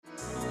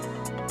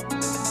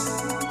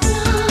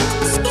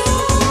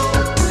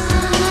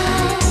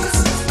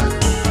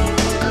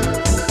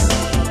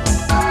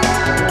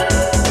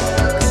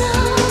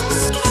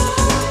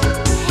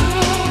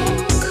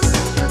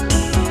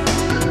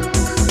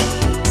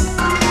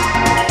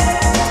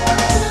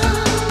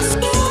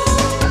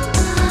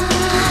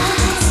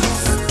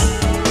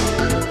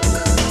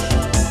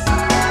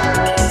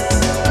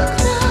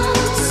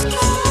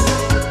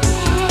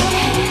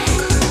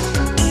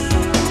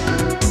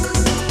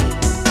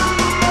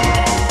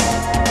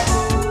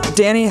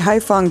Danny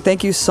Haifong,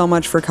 thank you so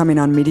much for coming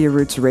on Media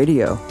Roots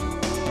Radio.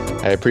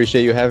 I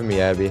appreciate you having me,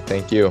 Abby.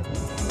 Thank you.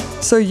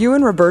 So you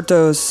and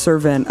Roberto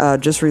Servant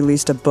just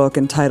released a book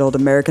entitled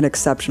American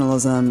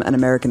Exceptionalism and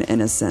American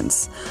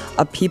Innocence,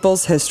 A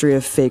People's History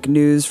of Fake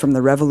News from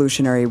the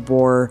Revolutionary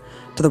War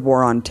to the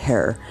War on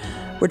Terror,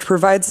 which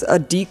provides a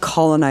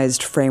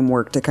decolonized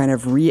framework to kind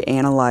of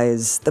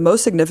reanalyze the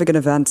most significant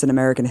events in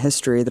American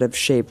history that have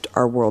shaped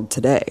our world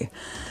today.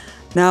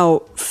 Now,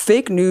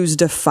 fake news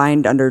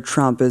defined under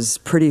Trump is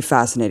pretty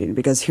fascinating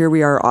because here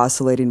we are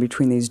oscillating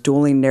between these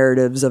dueling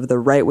narratives of the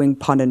right-wing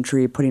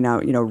punditry putting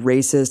out,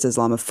 racist,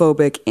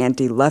 Islamophobic,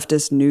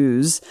 anti-leftist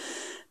news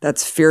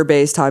that's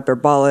fear-based,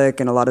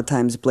 hyperbolic, and a lot of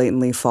times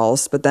blatantly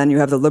false. But then you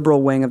have the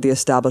liberal wing of the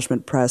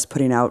establishment press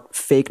putting out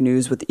fake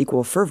news with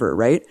equal fervor,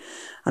 right?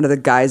 Under the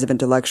guise of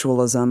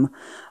intellectualism.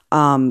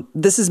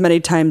 This is many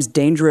times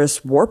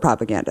dangerous war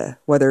propaganda,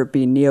 whether it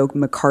be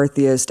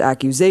neo-McCarthyist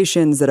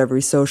accusations that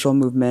every social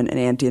movement and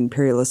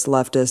anti-imperialist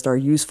leftist are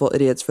useful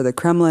idiots for the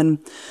Kremlin,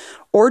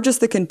 or just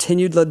the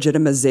continued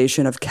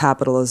legitimization of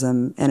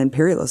capitalism and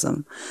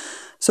imperialism.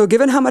 So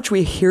given how much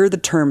we hear the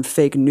term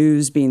fake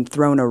news being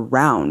thrown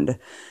around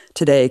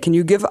today, can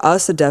you give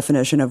us a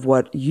definition of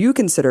what you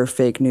consider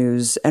fake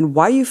news and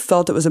why you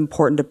felt it was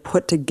important to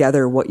put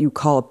together what you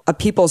call a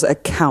people's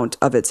account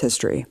of its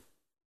history?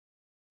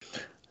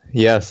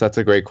 Yes, that's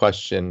a great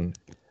question.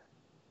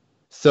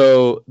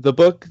 So the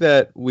book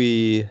that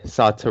we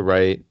sought to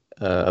write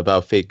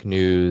about fake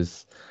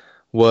news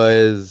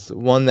was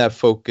one that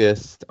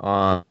focused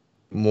on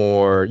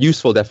more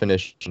useful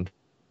definition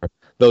for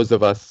those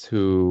of us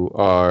who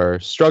are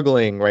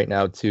struggling right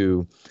now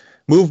to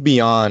move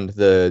beyond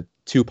the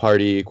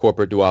two-party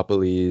corporate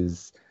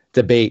duopolies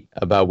debate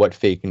about what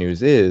fake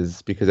news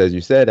is. Because as you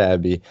said,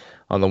 Abby,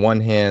 on the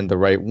one hand, the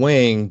right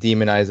wing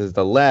demonizes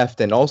the left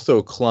and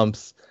also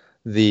clumps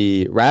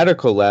the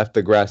radical left,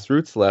 the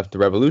grassroots left, the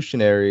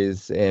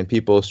revolutionaries, and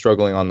people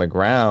struggling on the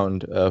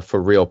ground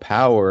for real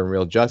power and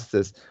real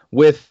justice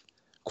with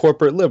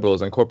corporate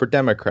liberals and corporate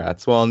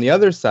Democrats. While on the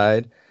other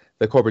side,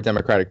 the corporate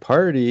Democratic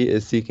Party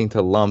is seeking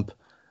to lump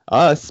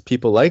us,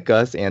 people like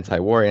us,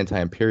 anti-war,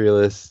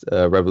 anti-imperialist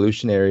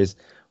revolutionaries,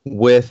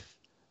 with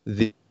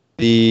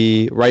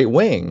the right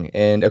wing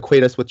and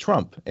equate us with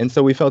Trump. And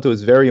so we felt it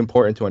was very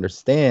important to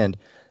understand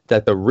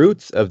that the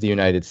roots of the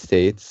United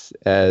States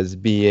as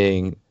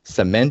being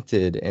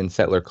cemented in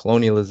settler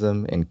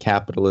colonialism and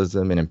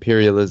capitalism and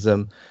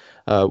imperialism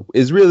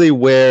is really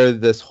where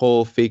this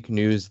whole fake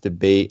news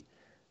debate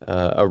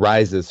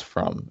arises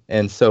from.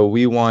 And so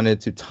we wanted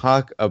to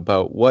talk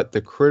about what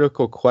the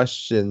critical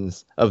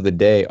questions of the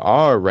day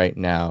are right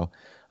now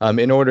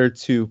in order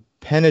to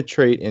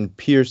penetrate and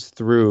pierce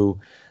through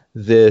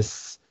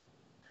this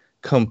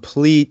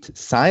complete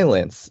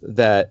silence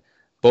that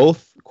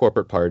both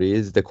corporate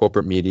parties, the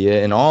corporate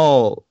media, and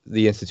all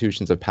the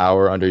institutions of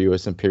power under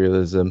U.S.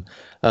 imperialism,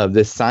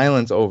 this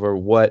silence over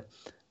what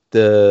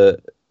the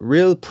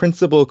real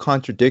principal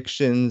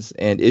contradictions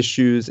and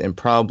issues and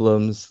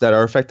problems that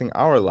are affecting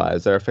our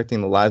lives, that are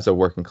affecting the lives of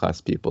working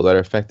class people, that are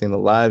affecting the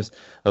lives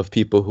of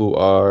people who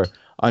are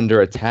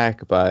under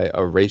attack by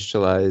a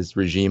racialized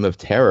regime of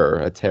terror,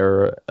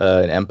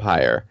 an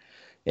empire.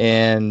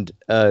 And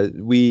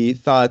we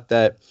thought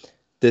that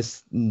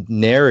this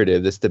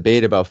narrative, this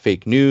debate about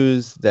fake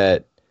news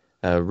that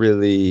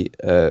really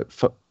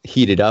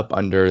heated up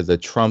under the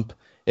Trump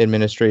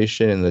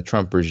administration and the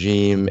Trump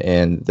regime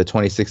and the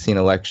 2016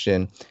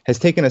 election has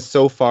taken us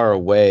so far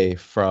away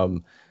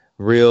from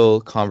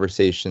real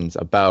conversations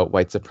about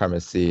white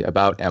supremacy,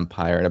 about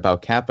empire, and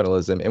about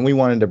capitalism. And we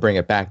wanted to bring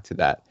it back to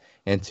that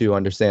and to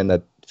understand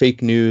that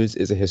fake news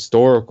is a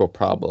historical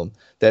problem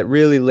that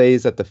really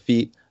lays at the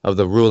feet of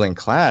the ruling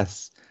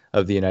class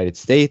of the United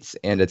States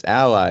and its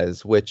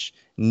allies, which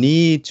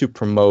need to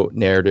promote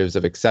narratives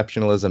of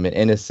exceptionalism and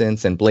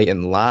innocence and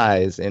blatant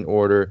lies in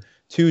order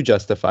to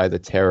justify the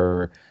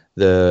terror,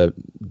 the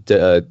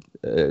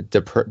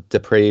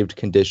depraved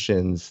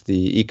conditions,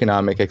 the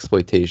economic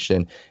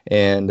exploitation,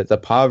 and the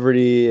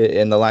poverty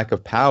and the lack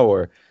of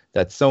power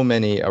that so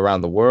many around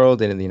the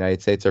world and in the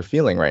United States are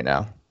feeling right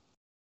now.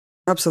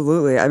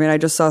 Absolutely. I mean, I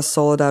just saw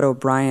Soledad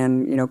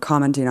O'Brien,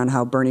 commenting on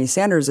how Bernie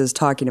Sanders is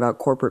talking about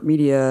corporate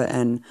media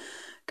and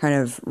kind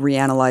of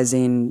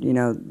reanalyzing,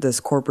 this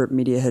corporate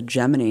media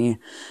hegemony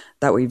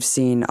that we've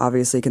seen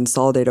obviously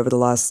consolidate over the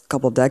last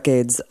couple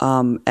decades.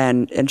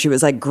 And she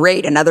was like,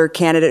 great, another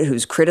candidate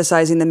who's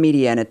criticizing the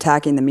media and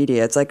attacking the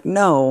media. It's like,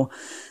 no,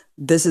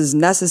 this is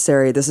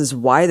necessary. This is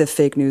why the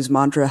fake news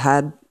mantra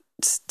had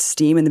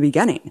steam in the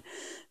beginning,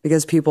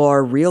 because people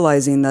are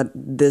realizing that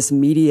this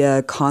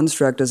media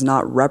construct does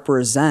not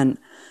represent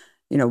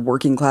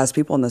working class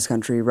people in this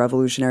country,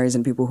 revolutionaries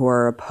and people who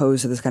are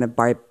opposed to this kind of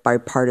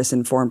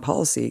bipartisan foreign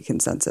policy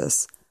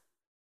consensus.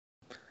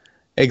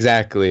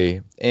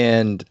 Exactly.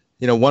 And,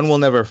 one will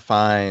never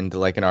find,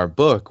 like in our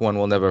book, one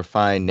will never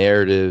find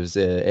narratives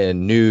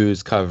and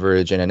news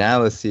coverage and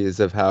analyses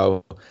of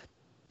how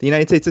the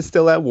United States is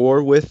still at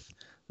war with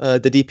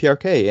the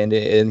DPRK and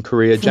in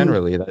Korea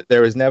generally. That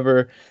there has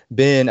never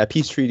been a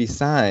peace treaty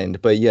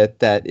signed, but yet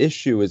that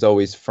issue is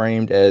always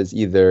framed as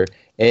either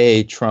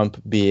A,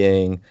 Trump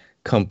being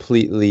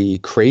completely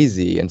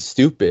crazy and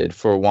stupid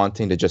for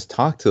wanting to just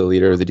talk to the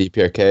leader of the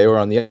DPRK, or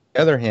on the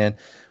other hand,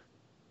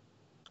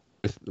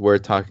 we're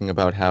talking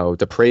about how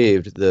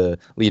depraved the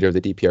leader of the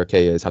DPRK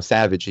is, how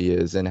savage he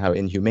is, and how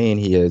inhumane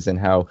he is, and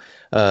how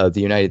the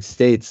United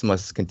States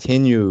must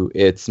continue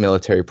its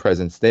military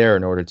presence there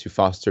in order to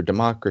foster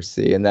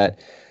democracy. And that,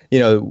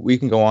 we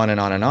can go on and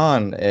on and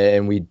on,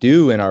 and we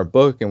do in our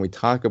book, and we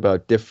talk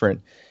about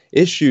different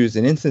issues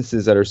and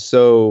instances that are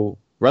so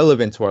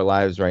relevant to our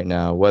lives right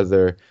now,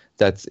 whether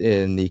that's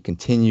in the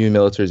continued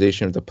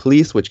militarization of the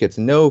police, which gets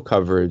no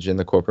coverage in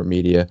the corporate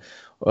media,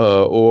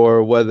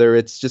 or whether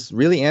it's just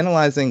really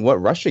analyzing what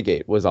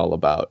Russiagate was all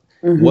about,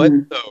 what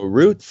the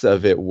roots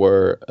of it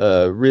were,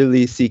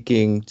 really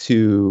seeking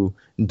to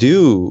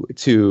do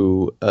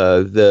to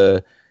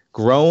the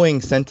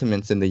growing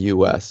sentiments in the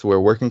U.S., where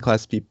working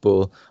class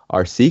people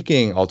are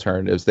seeking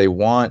alternatives. They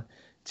want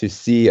to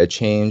see a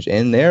change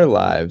in their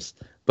lives,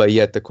 but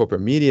yet the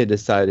corporate media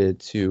decided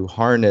to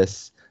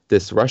harness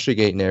this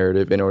Russiagate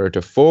narrative in order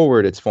to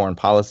forward its foreign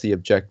policy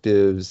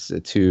objectives,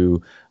 to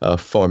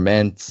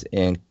foment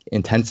and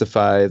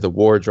intensify the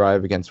war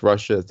drive against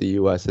Russia that the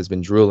U.S. has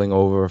been drooling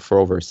over for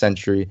over a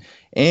century,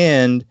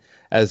 and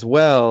as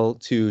well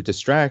to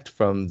distract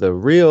from the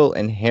real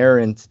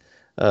inherent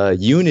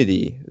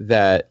unity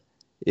that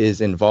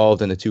is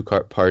involved in the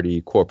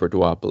two-party corporate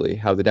duopoly,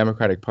 how the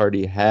Democratic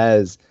Party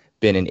has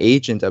been an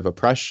agent of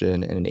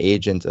oppression and an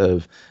agent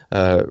of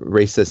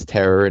racist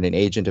terror and an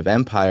agent of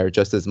empire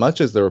just as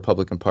much as the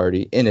Republican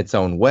Party in its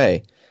own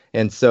way.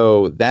 And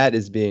so that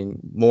is being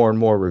more and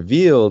more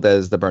revealed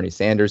as the Bernie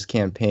Sanders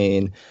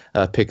campaign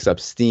picks up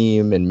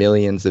steam and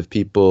millions of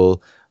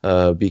people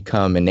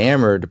become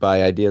enamored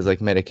by ideas like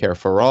Medicare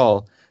for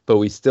all. But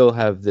we still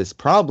have this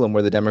problem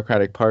where the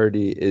Democratic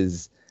Party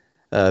is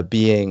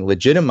being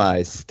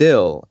legitimized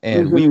still.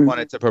 And we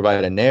wanted to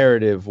provide a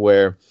narrative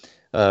where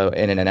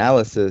and an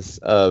analysis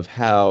of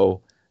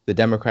how the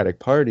Democratic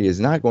Party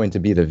is not going to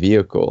be the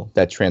vehicle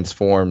that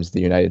transforms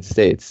the United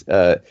States.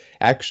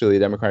 Actually, the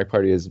Democratic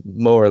Party is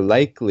more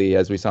likely,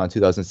 as we saw in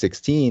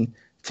 2016,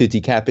 to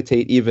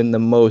decapitate even the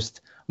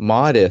most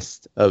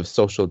modest of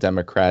social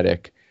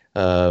democratic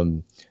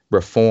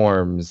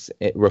reform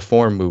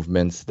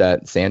movements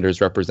that Sanders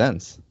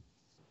represents.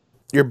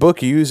 Your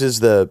book uses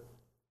the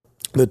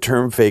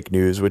term fake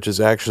news, which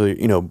is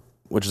actually,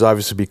 which has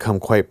obviously become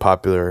quite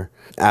popular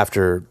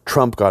after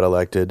Trump got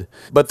elected.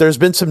 But there's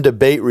been some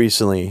debate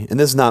recently, and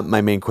this is not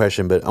my main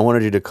question, but I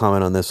wanted you to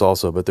comment on this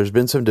also, but there's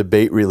been some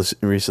debate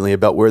recently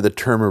about where the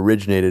term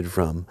originated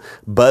from.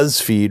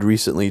 BuzzFeed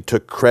recently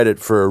took credit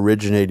for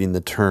originating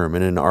the term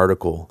in an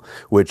article,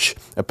 which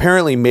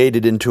apparently made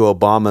it into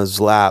Obama's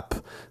lap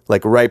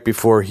like right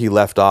before he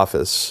left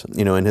office,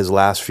 in his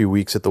last few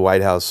weeks at the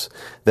White House,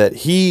 that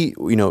he,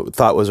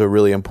 thought was a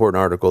really important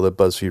article that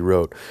BuzzFeed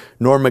wrote.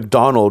 Norm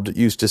Macdonald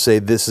used to say,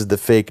 "This is the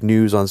fake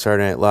news" on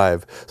Saturday Night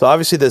Live. So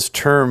obviously this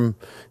term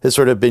has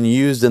sort of been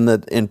used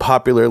in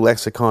popular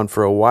lexicon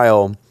for a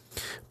while.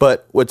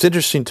 But what's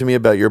interesting to me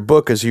about your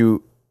book is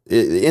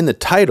in the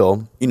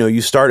title,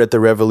 you start at the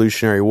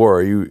Revolutionary War,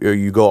 or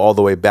you go all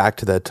the way back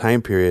to that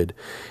time period.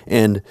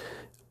 And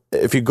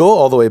if you go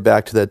all the way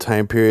back to that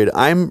time period,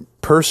 I'm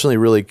personally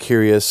really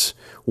curious,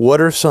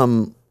 what are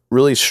some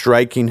really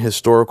striking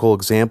historical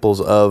examples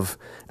of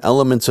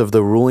elements of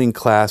the ruling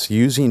class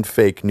using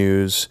fake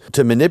news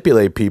to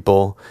manipulate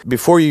people?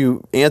 Before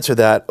you answer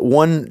that,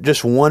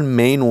 one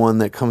main one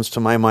that comes to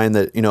my mind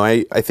that,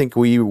 I think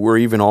we were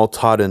even all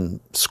taught in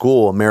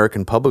school,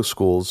 American public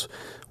schools,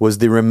 was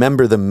the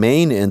Remember the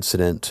Maine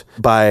incident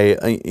by,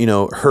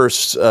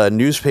 Hearst's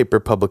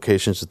newspaper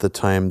publications at the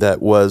time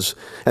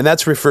and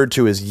that's referred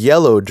to as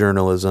yellow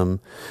journalism.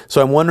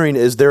 So I'm wondering,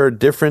 is there a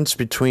difference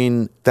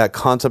between that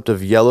concept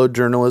of yellow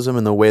journalism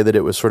and the way that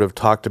it was sort of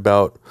talked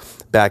about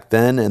back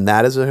then, and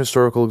that is a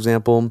historical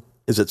example?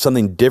 Is it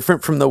something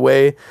different from the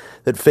way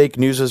that fake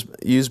news was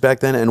used back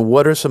then? And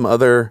what are some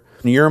other,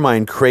 in your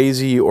mind,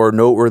 crazy or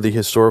noteworthy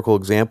historical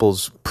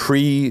examples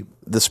pre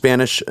the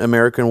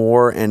Spanish-American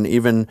War and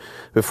even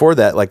before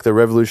that, like the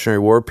Revolutionary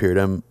War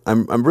period?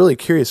 I'm really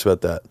curious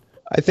about that.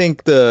 I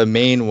think the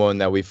main one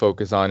that we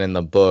focus on in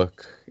the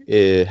book,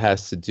 it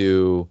has to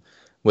do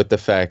with the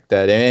fact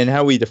that, and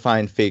how we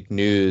define fake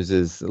news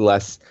is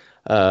less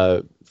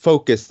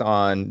focused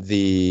on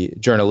the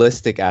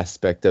journalistic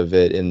aspect of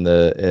it in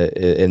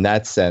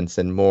that sense,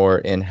 and more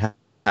in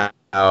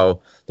how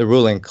the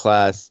ruling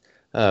class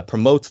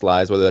promotes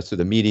lies, whether that's through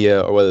the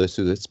media or whether it's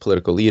through its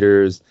political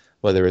leaders,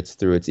 whether it's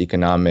through its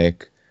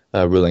economic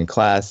ruling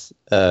class,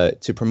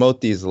 to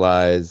promote these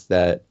lies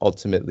that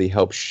ultimately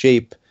help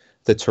shape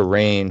the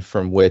terrain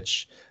from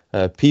which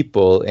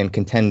people in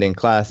contending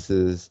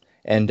classes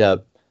end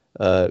up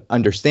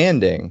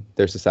understanding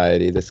their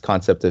society, this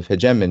concept of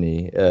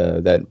hegemony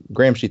that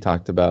Gramsci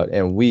talked about.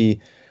 And we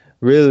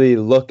really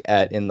look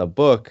at in the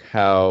book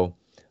how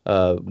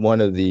one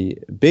of the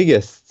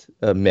biggest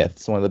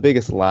myths, one of the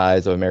biggest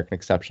lies of American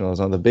exceptionalism,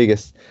 one of the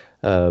biggest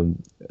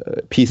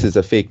pieces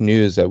of fake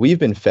news that we've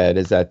been fed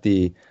is that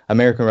the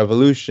American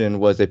Revolution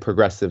was a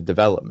progressive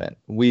development.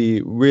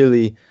 We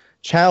really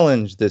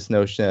challenged this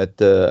notion that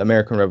the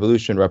American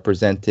Revolution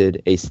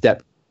represented a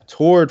step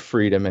toward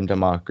freedom and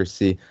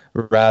democracy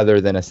rather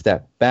than a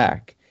step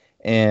back.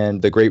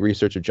 And the great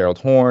research of Gerald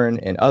Horne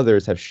and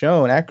others have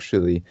shown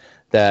actually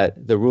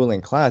that the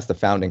ruling class, the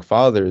founding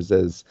fathers,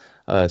 as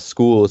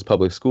schools,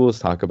 public schools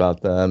talk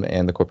about them,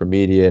 and the corporate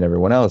media and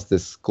everyone else,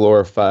 this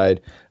glorified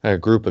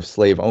group of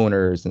slave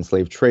owners and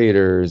slave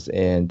traders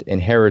and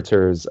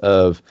inheritors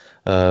of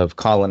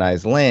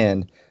colonized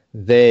land,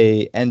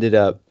 they ended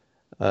up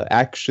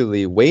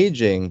actually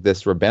waging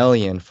this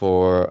rebellion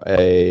for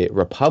a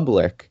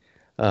republic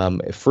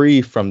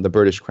free from the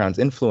British Crown's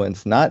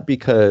influence, not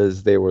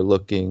because they were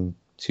looking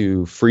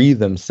to free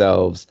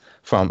themselves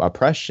from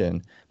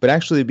oppression, but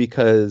actually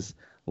because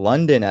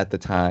London at the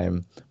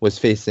time was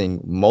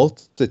facing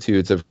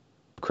multitudes of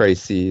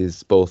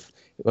crises, both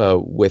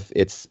with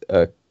its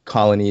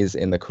colonies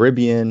in the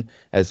Caribbean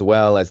as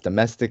well as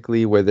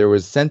domestically, where there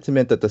was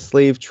sentiment that the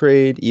slave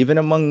trade, even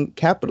among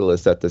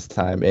capitalists at this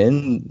time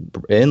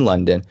in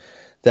London,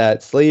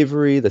 that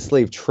slavery, the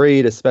slave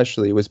trade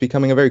especially, was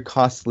becoming a very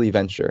costly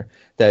venture,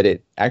 that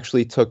it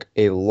actually took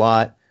a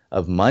lot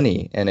of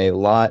money and a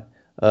lot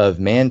of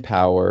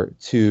manpower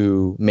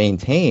to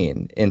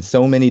maintain in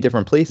so many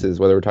different places,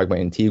 whether we're talking about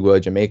Antigua,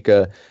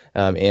 Jamaica,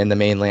 and the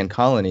mainland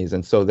colonies.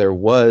 And so there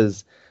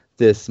was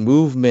this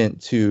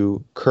movement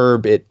to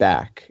curb it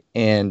back.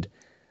 And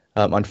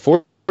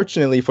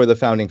unfortunately for the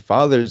founding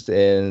fathers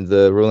and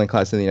the ruling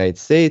class in the United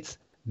States,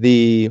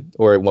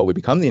 or what would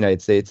become the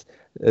United States,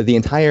 the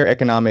entire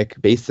economic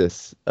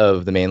basis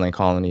of the mainland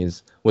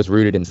colonies was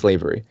rooted in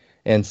slavery.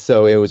 And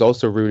so it was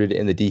also rooted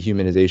in the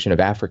dehumanization of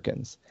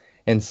Africans.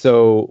 And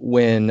so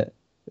when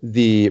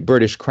the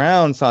British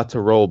Crown sought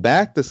to roll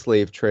back the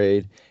slave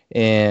trade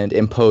and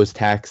impose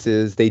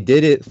taxes, they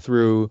did it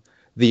through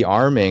the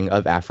arming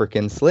of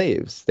African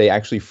slaves. They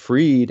actually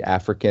freed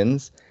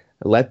Africans,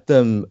 let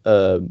them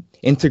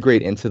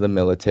integrate into the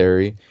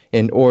military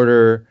in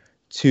order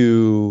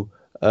to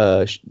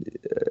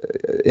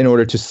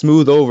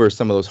smooth over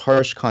some of those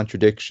harsh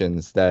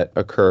contradictions that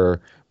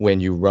occur when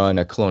you run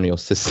a colonial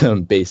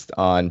system based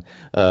on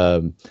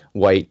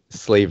white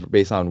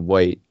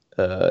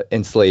the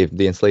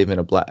enslavement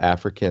of Black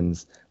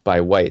Africans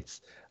by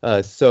whites.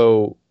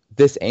 So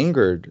this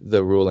angered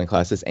the ruling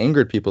class. This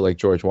angered people like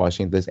George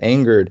Washington. This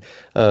angered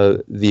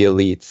the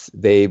elites.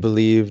 They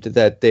believed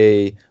that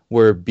they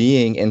were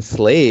being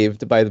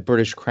enslaved by the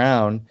British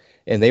Crown,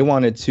 and they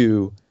wanted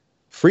to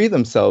free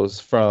themselves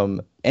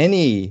from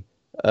any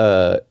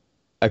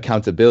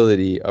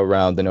accountability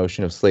around the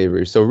notion of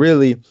slavery. So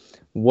really,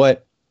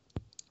 what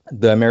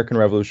the American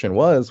Revolution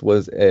was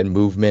a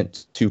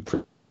movement to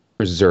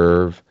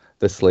preserve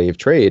the slave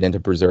trade and to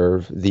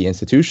preserve the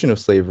institution of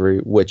slavery,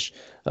 which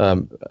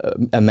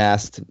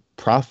amassed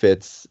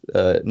profits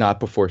not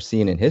before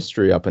seen in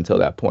history up until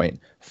that point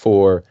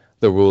for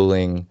the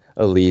ruling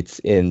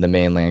elites in the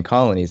mainland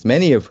colonies,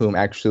 many of whom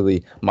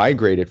actually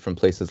migrated from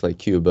places like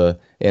Cuba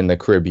and the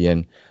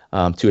Caribbean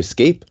to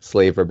escape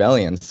slave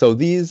rebellions. So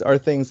these are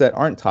things that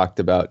aren't talked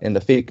about, and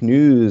the fake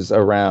news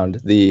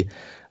around the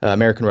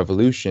American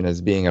Revolution as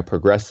being a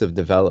progressive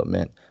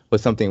development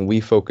was something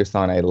we focused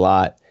on a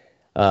lot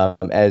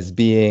as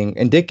being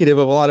indicative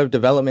of a lot of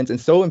developments and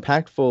so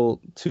impactful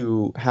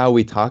to how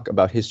we talk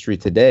about history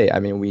today. I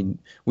mean,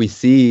 we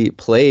see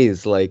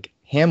plays like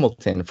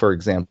Hamilton, for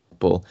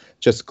example,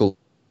 just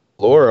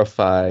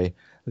glorify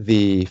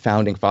the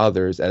founding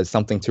fathers as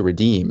something to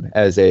redeem,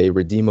 as a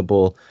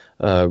redeemable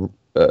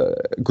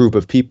group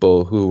of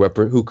people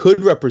who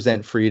could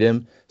represent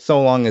freedom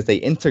so long as they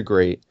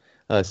integrate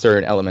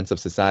certain elements of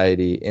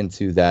society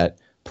into that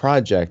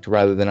project,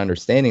 rather than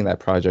understanding that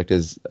project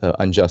is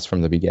unjust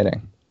from the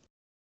beginning.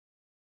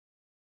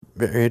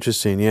 Very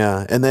interesting,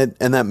 yeah. And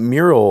that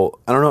mural,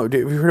 I don't know, have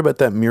you heard about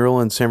that mural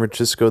in San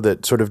Francisco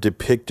that sort of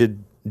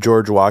depicted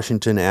George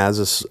Washington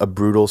as a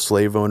brutal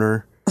slave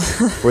owner,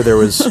 where there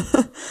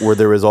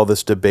was all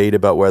this debate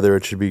about whether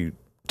it should be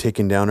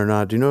taken down or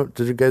not? Did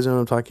you guys know what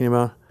I'm talking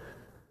about?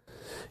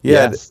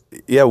 Yeah, yes.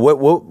 Yeah.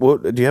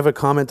 What do you have a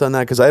comment on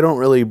that? Because I don't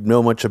really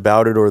know much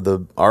about it or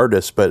the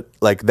artist, but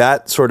like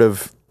that sort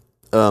of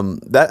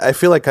that I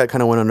feel like that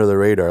kind of went under the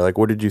radar. Like,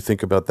 what did you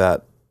think about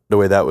that? The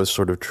way that was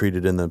sort of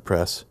treated in the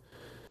press.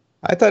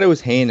 I thought it was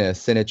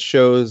heinous, and it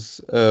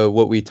shows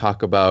what we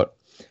talk about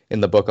in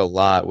the book a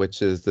lot,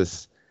 which is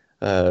this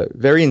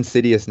very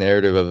insidious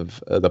narrative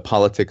of the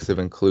politics of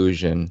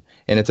inclusion.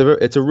 And it's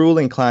a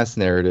ruling class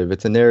narrative.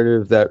 It's a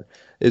narrative that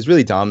is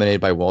really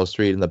dominated by Wall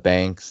Street and the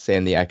banks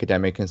and the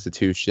academic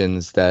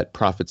institutions that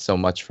profit so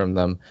much from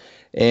them.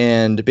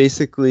 And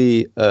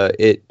basically,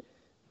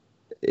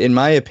 in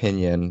my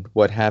opinion,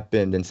 what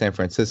happened in San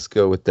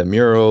Francisco with the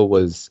mural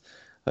was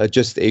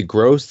just a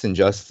gross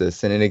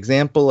injustice and an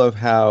example of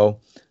how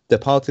the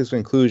politics of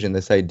inclusion,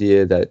 this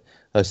idea that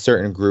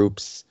certain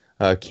groups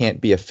can't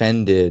be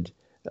offended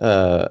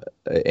uh,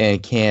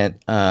 and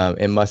can't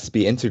and must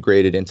be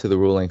integrated into the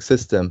ruling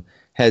system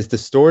has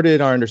distorted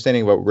our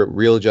understanding of what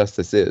real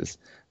justice is.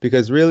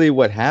 Because really,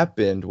 what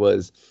happened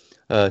was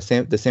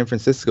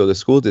the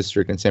school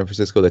district in San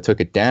Francisco that took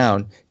it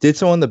down, did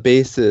so on the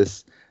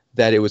basis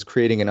that it was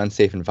creating an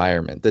unsafe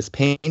environment. This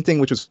painting,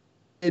 which was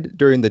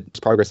during the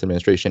Progress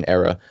administration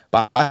era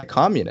by a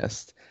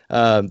communist,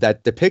 that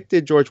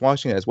depicted George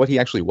Washington as what he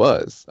actually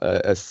was,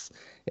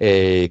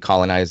 a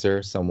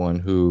colonizer, someone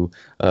who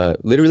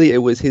literally it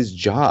was his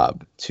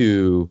job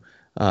to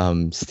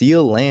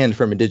steal land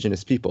from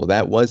indigenous people.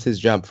 That was his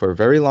job for a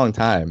very long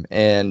time.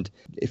 And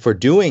for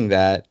doing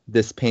that,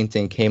 this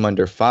painting came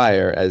under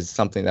fire as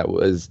something that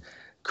was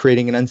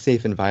creating an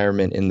unsafe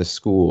environment in the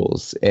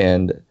schools.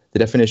 And the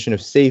definition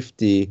of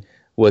safety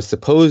was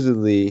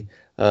supposedly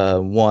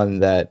one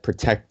that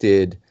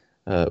protected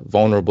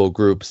vulnerable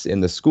groups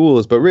in the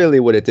schools. But really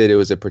what it did,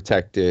 it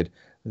protected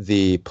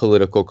the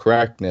political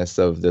correctness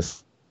of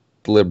this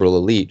liberal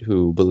elite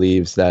who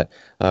believes that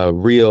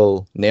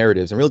real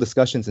narratives and real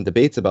discussions and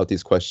debates about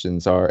these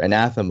questions are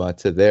anathema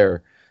to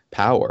their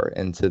power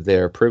and to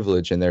their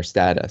privilege and their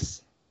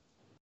status.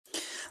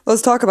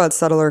 Let's talk about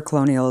settler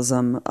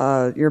colonialism.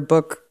 Your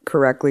book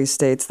correctly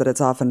states that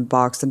it's often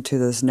boxed into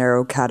this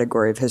narrow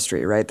category of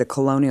history, right? The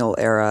colonial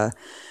era,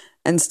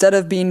 instead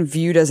of being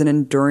viewed as an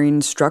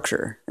enduring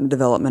structure and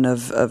development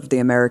of the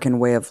American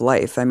way of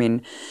life. I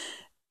mean,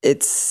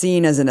 it's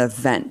seen as an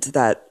event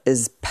that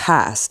is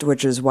past,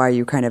 which is why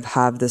you kind of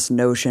have this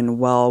notion,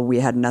 well, we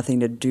had nothing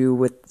to do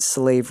with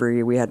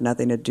slavery. We had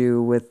nothing to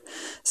do with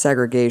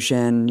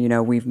segregation. You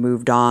know, we've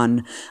moved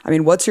on. I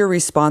mean, what's your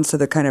response to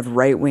the kind of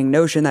right-wing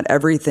notion that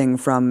everything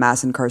from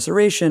mass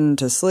incarceration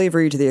to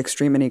slavery to the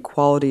extreme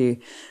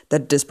inequality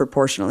that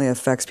disproportionately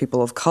affects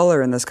people of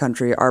color in this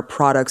country are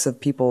products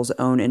of people's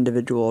own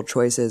individual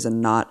choices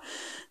and not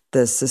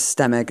the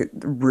systemic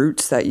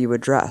roots that you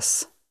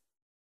address?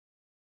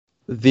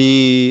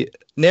 The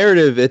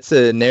narrative, it's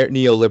a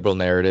neoliberal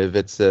narrative.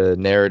 It's a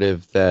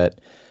narrative that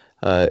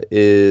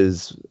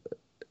is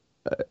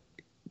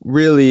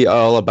really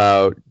all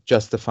about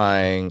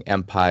justifying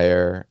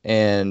empire.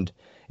 And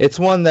it's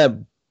one that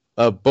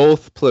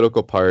both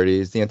political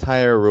parties, the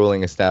entire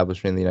ruling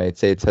establishment in the United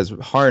States, has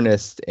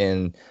harnessed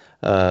and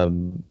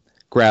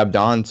grabbed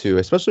onto,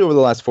 especially over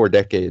the last 4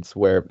 decades,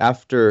 where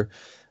after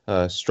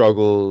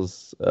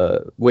struggles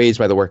waged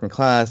by the working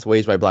class,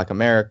 waged by Black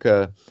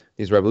America,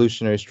 these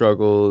revolutionary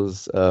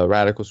struggles,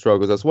 radical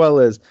struggles, as well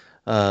as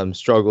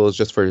struggles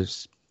just for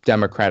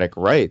democratic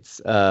rights.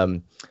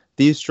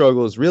 These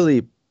struggles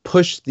really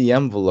pushed the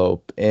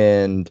envelope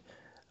and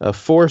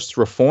forced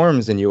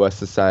reforms in U.S.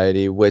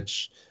 society,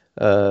 which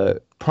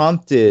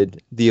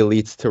prompted the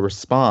elites to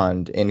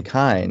respond in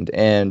kind.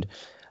 And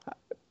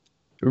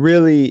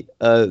really,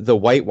 the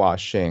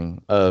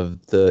whitewashing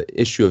of the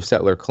issue of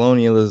settler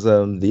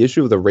colonialism, the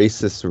issue of the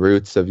racist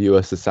roots of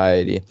U.S.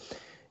 society,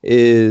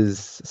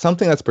 is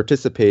something that's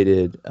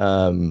participated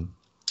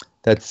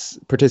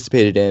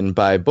in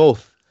by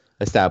both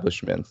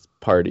establishment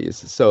parties.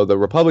 So the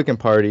Republican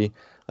Party,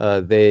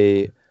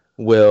 they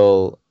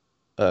will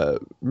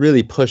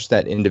really push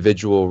that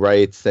individual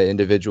rights, that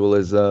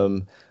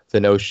individualism, the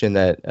notion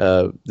that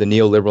the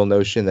neoliberal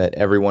notion that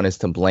everyone is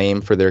to blame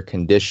for their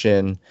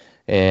condition,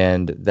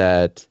 and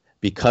that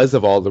because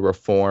of all the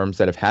reforms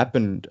that have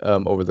happened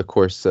over the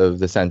course of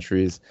the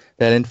centuries,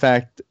 that in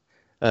fact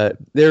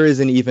there is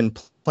an even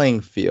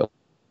playing field,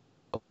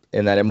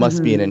 and that it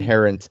must be an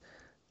inherent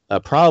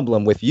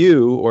problem with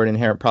you, or an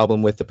inherent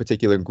problem with a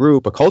particular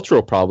group, a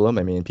cultural problem.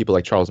 I mean, people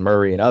like Charles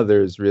Murray and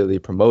others really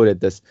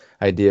promoted this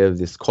idea of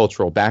this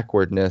cultural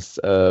backwardness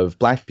of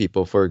Black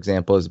people, for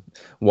example, is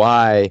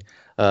why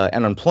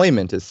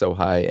unemployment is so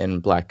high in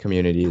Black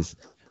communities.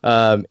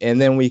 And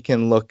then we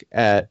can look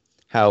at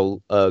how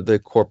the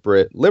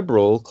corporate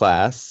liberal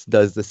class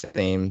does the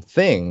same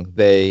thing.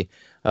 They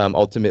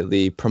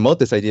ultimately promote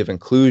this idea of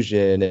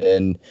inclusion,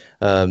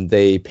 and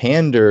they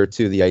pander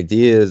to the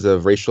ideas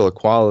of racial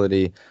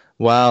equality,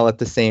 while at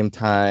the same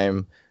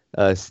time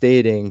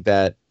stating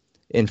that,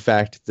 in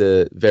fact,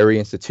 the very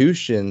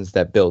institutions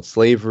that built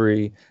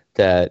slavery,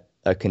 that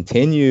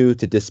continue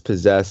to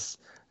dispossess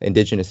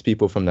indigenous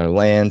people from their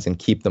lands and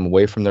keep them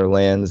away from their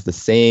lands, the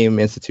same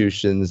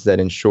institutions that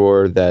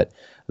ensure that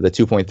the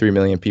 2.3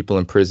 million people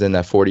in prison,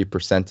 that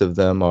 40% of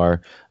them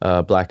are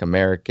Black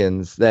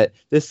Americans, that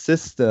this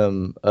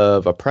system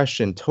of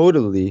oppression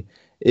totally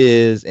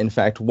is, in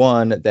fact,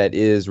 one that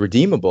is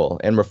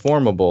redeemable and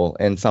reformable,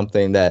 and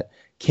something that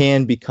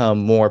can become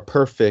more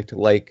perfect,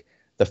 like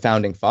the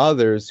founding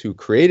fathers who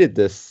created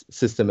this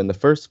system in the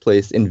first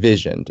place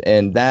envisioned.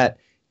 And that,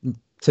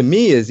 to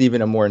me, is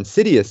even a more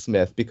insidious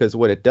myth, because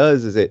what it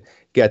does is it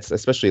gets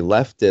especially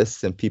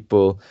leftists and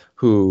people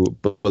who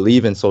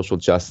believe in social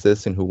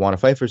justice and who want to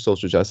fight for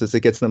social justice,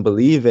 it gets them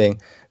believing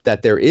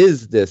that there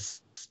is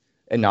this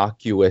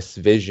innocuous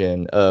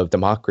vision of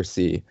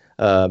democracy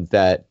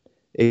that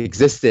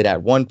existed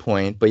at one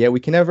point, but yet we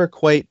can never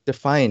quite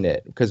define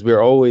it, because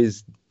we're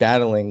always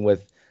battling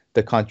with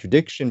the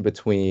contradiction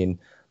between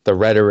the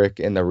rhetoric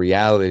and the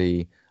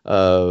reality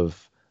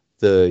of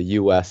the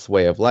U.S.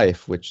 way of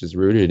life, which is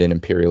rooted in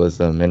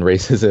imperialism and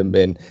racism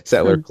and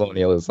settler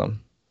colonialism.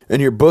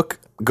 And your book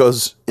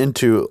goes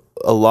into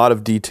a lot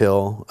of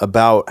detail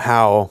about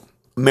how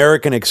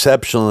American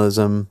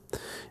exceptionalism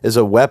is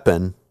a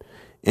weapon,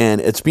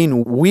 and it's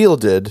being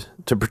wielded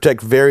to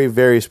protect very,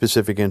 very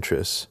specific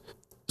interests.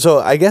 So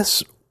I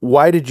guess,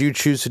 why did you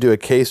choose to do a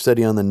case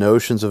study on the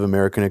notions of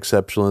American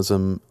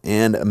exceptionalism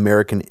and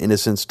American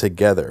innocence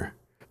together?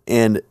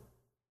 And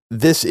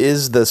this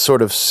is the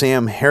sort of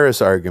Sam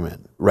Harris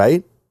argument,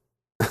 right?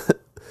 That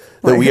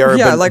we are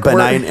a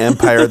benign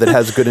empire that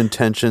has good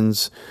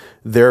intentions,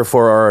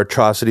 therefore our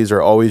atrocities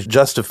are always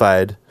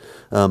justified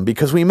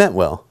because we meant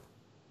well.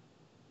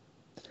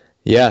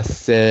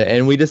 Yes,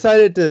 and we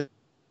decided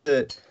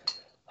to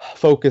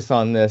focus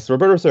on this.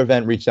 Roberto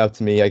Servant reached out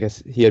to me. I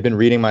guess he had been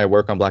reading my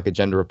work on Black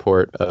Agenda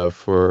Report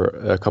for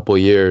a couple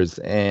of years,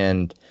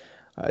 and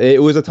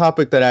it was a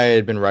topic that I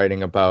had been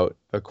writing about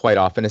quite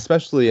often,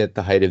 especially at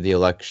the height of the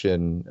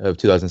election of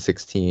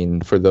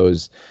 2016. For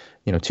those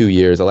 2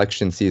 years,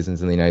 election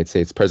seasons in the United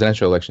States,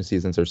 presidential election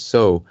seasons are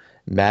so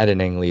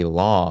maddeningly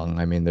long.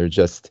 I mean,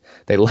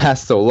 they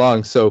last so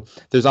long. So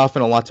there's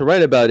often a lot to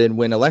write about. And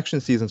when election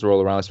seasons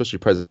roll around, especially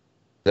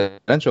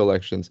presidential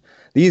elections,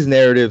 these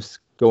narratives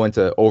go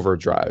into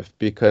overdrive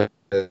because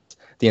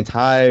the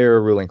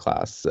entire ruling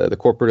class, the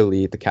corporate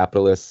elite, the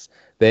capitalists,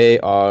 they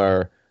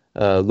are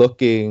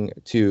looking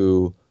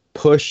to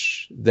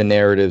push the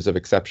narratives of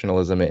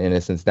exceptionalism and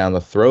innocence down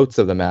the throats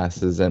of the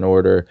masses in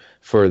order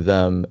for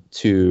them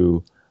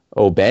to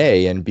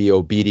obey and be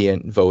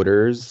obedient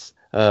voters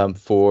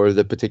for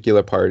the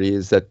particular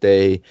parties that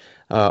they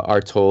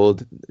are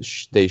told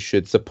they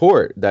should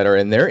support, that are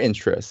in their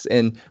interests.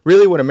 And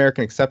really what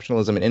American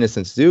exceptionalism and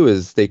innocence do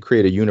is they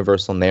create a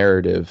universal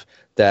narrative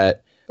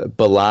that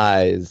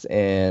belies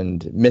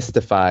and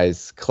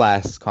mystifies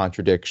class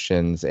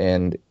contradictions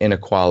and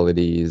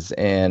inequalities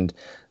and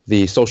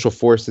the social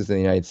forces in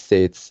the United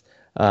States,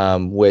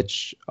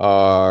 which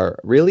are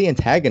really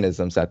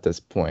antagonisms at this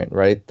point,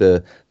 right?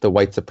 The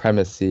white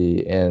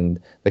supremacy and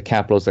the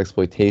capitalist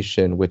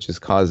exploitation, which is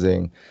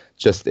causing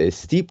just a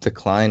steep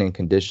decline in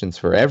conditions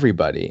for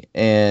everybody,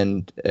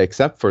 and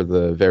except for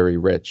the very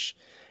rich.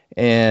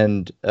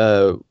 And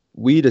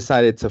we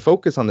decided to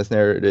focus on this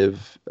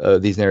narrative,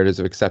 these narratives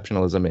of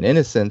exceptionalism and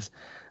innocence,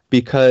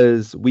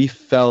 because we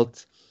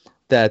felt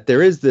that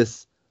there is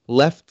this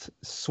left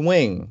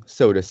swing,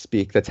 so to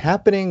speak, that's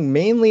happening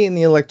mainly in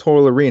the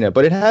electoral arena,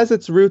 but it has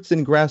its roots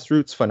in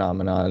grassroots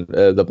phenomenon,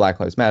 the Black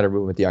Lives Matter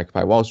movement, the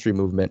Occupy Wall Street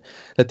movement,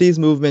 that these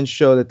movements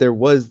show that there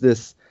was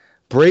this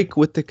break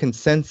with the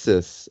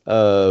consensus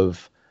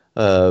of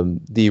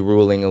the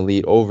ruling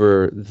elite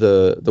over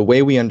the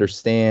way we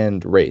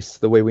understand race,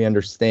 the way we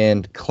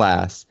understand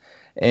class,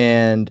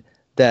 and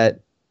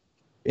that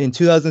in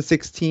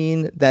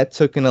 2016, that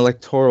took an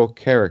electoral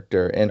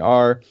character. And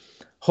our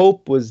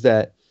hope was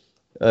that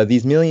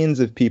these millions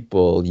of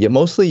people,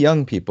 mostly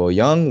young people,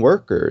 young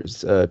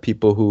workers,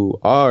 people who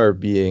are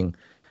being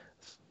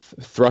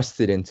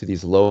thrusted into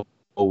these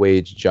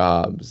low-wage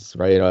jobs,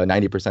 right?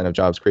 90% of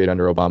jobs created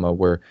under Obama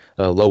were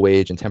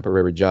low-wage and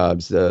temporary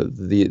jobs.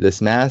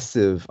 This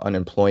massive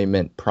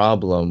unemployment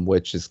problem,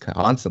 which is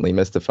constantly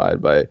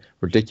mystified by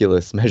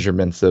ridiculous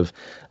measurements of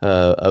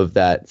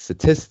that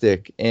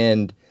statistic,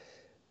 and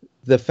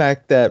the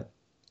fact that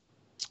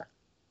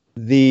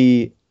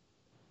the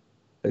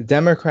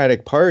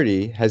Democratic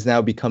Party has now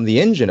become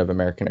the engine of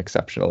American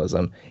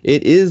exceptionalism.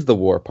 It is the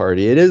war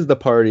party. It is the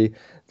party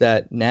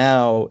that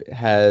now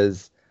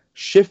has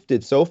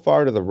shifted so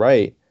far to the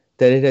right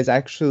that it has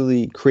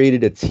actually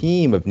created a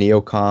team of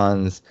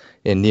neocons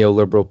and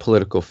neoliberal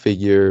political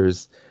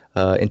figures,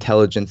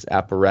 intelligence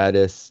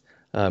apparatus,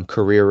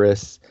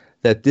 careerists,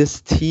 that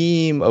this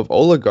team of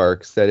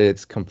oligarchs that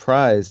it's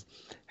comprised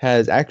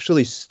has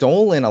actually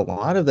stolen a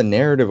lot of the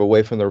narrative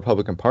away from the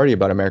Republican Party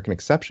about American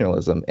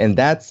exceptionalism. And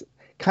that's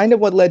kind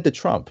of what led to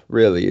Trump,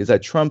 really, is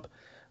that Trump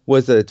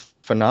was a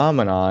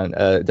phenomenon,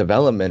 a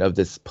development of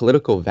this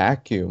political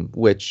vacuum,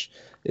 which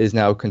is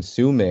now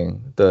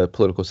consuming the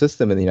political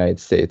system in the United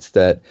States,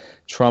 that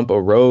Trump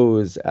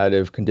arose out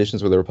of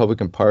conditions where the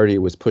Republican Party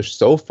was pushed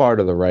so far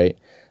to the right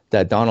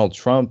that Donald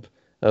Trump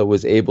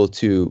was able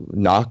to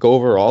knock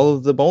over all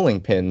of the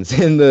bowling pins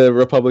in the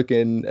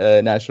Republican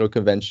National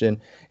Convention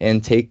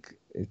and take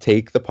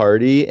the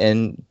party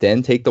and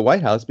then take the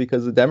White House,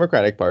 because the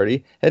Democratic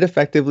Party had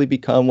effectively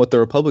become what the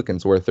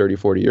Republicans were 30,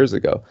 40 years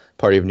ago, a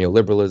party of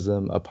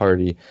neoliberalism, a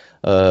party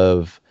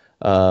of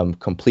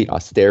complete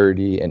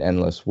austerity and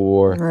endless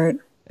war. Right.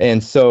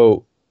 And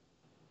so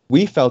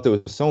we felt it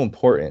was so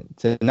important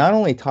to not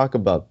only talk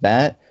about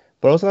that,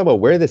 but also talk about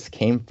where this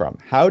came from.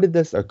 How did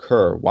this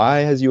occur? Why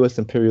has U.S.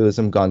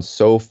 imperialism gone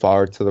so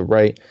far to the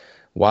right?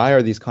 Why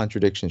are these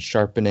contradictions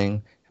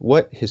sharpening?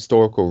 What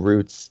historical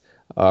roots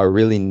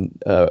really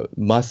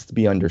must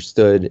be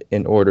understood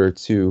in order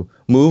to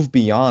move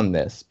beyond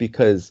this?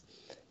 Because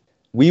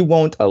we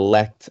won't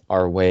elect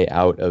our way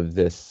out of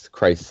this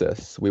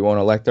crisis. We won't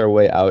elect our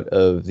way out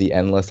of the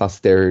endless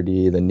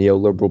austerity, the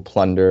neoliberal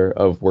plunder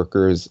of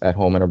workers at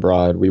home and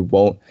abroad. We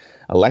won't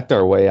elect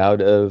our way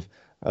out of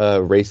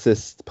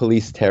racist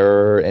police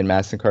terror and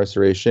mass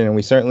incarceration, and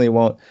we certainly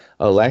won't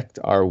elect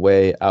our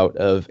way out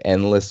of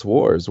endless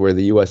wars where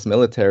the U.S.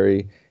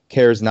 military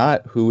cares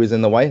not who is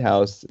in the White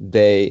House.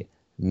 They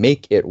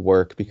make it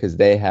work because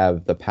they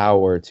have the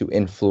power to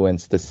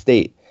influence the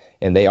state,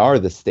 and they are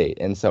the state.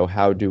 And so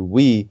how do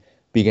we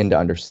begin to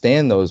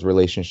understand those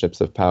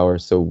relationships of power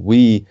so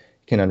we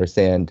can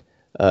understand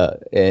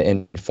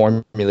and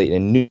formulate a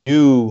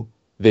new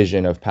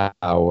vision of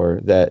power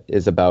that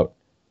is about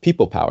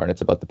people power, and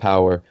it's about the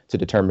power to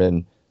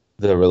determine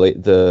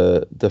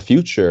the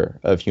future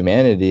of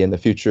humanity and the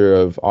future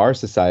of our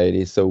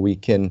society, so we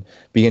can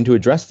begin to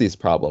address these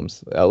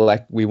problems.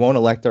 We won't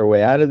elect our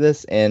way out of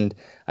this, and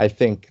I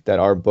think that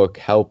our book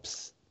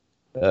helps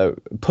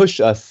push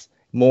us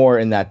more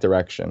in that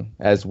direction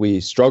as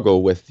we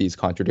struggle with these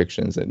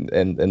contradictions in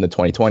the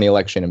 2020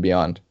 election and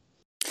beyond.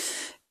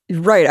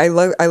 Right. I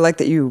like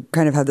that you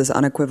kind of have this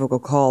unequivocal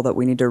call that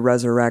we need to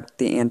resurrect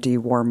the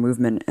anti-war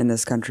movement in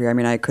this country. I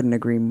mean, I couldn't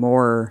agree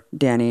more,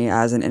 Danny,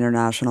 as an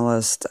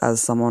internationalist,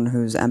 as someone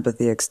whose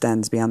empathy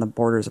extends beyond the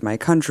borders of my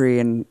country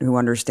and who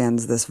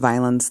understands this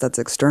violence that's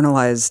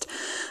externalized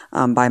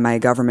by my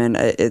government.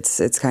 It's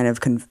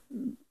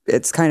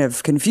kind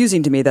of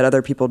confusing to me that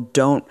other people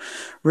don't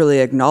really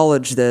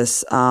acknowledge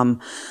this.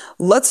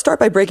 Let's start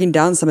by breaking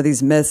down some of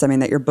these myths,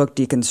 that your book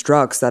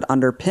deconstructs, that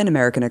underpin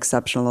American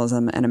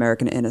exceptionalism and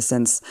American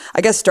innocence.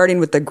 I guess starting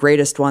with the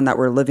greatest one that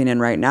we're living in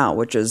right now,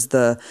 which is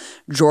the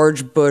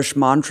George Bush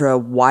mantra,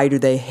 why do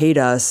they hate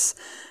us?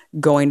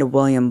 Going to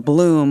William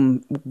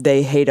Bloom,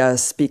 they hate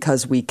us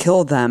because we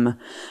kill them.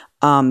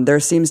 There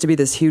seems to be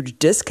this huge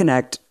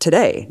disconnect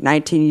today,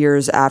 19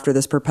 years after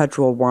this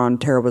perpetual war on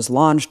terror was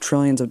launched,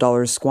 trillions of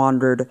dollars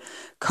squandered,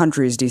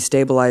 countries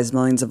destabilized,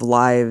 millions of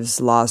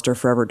lives lost or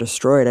forever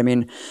destroyed.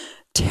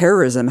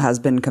 Terrorism has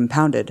been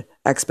compounded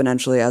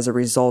exponentially as a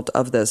result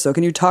of this. So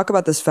can you talk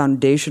about this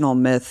foundational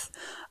myth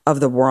of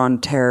the war on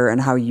terror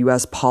and how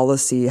U.S.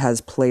 policy has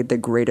played the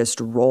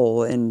greatest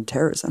role in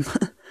terrorism?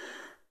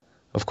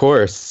 Of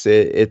course,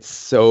 it's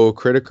so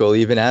critical,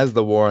 even as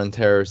the war on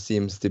terror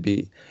seems to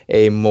be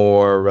a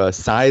more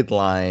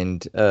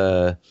sidelined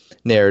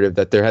narrative,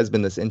 that there has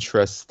been this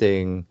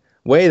interesting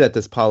way that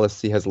this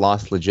policy has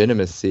lost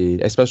legitimacy,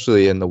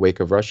 especially in the wake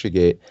of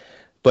Russiagate.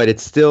 But it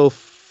still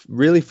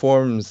really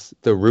forms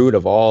the root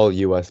of all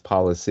U.S.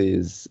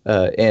 policies.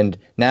 And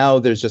now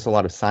there's just a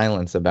lot of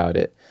silence about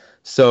it.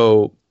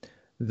 So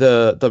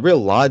the real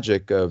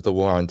logic of the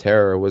war on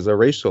terror was a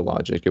racial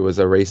logic. It was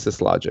a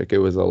racist logic. It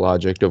was a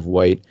logic of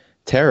white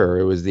terror.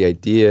 It was the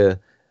idea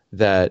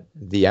that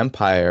the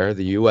empire,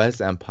 the U.S.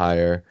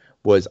 empire,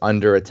 was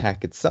under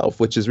attack itself,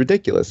 which is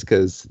ridiculous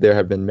because there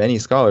have been many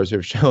scholars who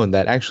have shown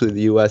that actually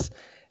the U.S.,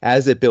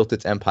 as it built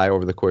its empire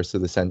over the course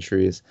of the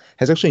centuries,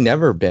 has actually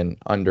never been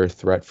under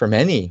threat from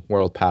any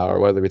world power,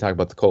 whether we talk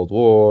about the Cold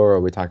War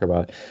or we talk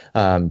about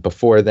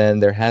before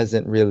then. There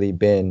hasn't really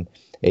been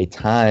a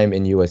time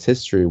in U.S.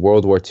 history,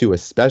 World War II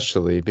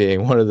especially,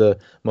 being one of the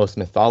most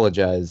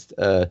mythologized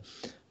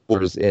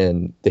wars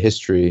in the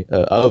history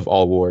of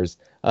all wars.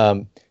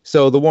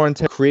 So the war on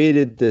terror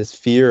created this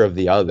fear of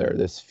the other,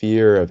 this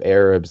fear of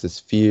Arabs, this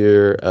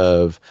fear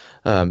of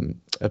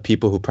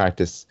people who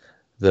practice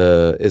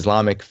the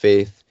Islamic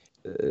faith.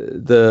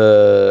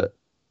 The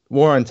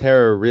war on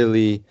terror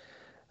really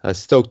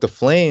stoked the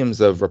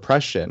flames of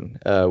repression.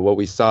 What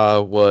we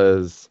saw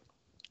was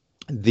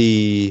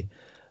the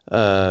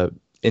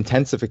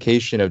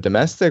intensification of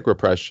domestic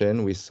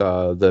repression. We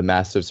saw the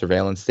massive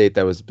surveillance state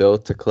that was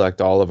built to collect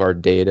all of our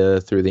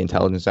data through the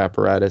intelligence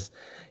apparatus,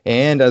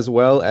 and as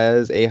well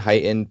as a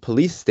heightened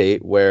police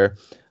state where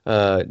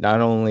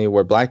not only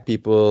were Black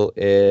people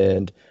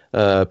and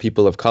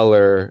people of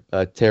color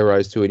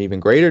terrorized to an even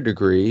greater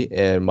degree,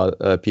 and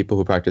people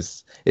who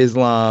practice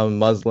Islam,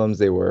 Muslims,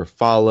 they were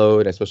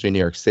followed, especially in New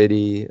York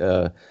City,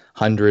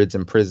 hundreds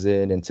in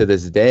prison. And to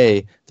this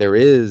day, there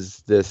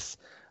is this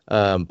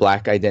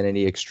Black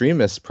identity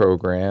extremist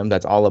program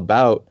that's all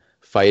about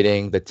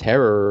fighting the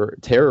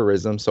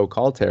terrorism,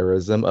 so-called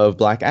terrorism of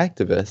Black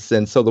activists.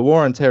 And so the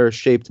war on terror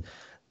shaped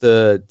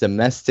the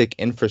domestic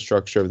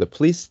infrastructure of the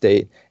police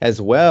state,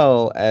 as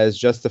well as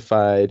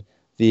justified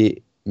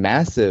the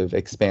massive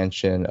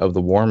expansion of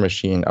the war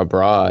machine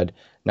abroad,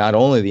 not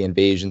only the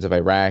invasions of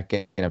Iraq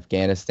and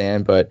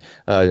Afghanistan, but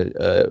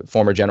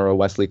former General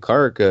Wesley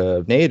Clark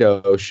of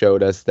NATO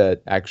showed us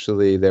that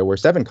actually there were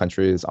 7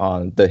 countries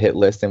on the hit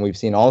list, and we've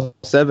seen all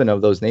 7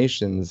 of those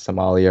nations,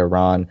 Somalia,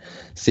 Iran,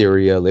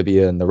 Syria,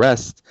 Libya, and the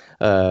rest,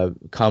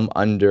 come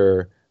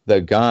under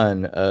the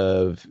gun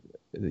of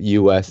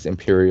U.S.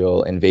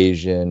 imperial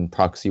invasion,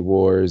 proxy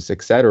wars,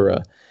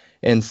 etc.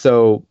 And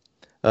so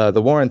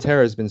the war on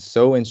terror has been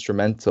so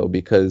instrumental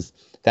because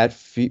that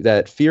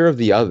fear of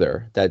the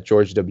other that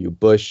George W.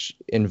 Bush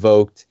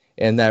invoked,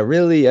 and that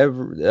really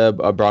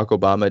Barack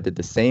Obama did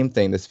the same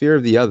thing, this fear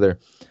of the other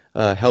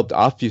helped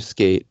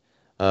obfuscate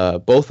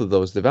both of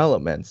those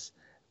developments.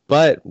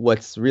 But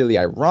what's really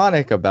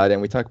ironic about it,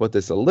 and we talk about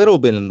this a little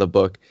bit in the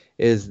book,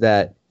 is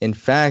that, in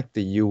fact,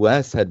 the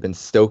U.S. had been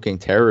stoking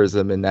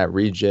terrorism in that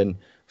region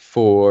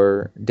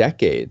for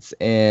decades.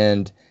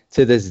 And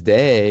to this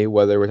day,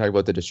 whether we're talking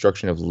about the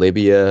destruction of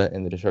Libya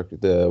and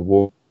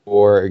the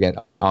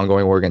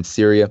ongoing war against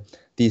Syria,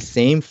 these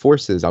same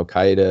forces, Al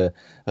Qaeda,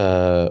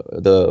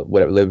 the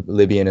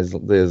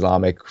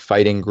Islamic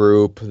fighting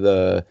group,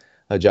 the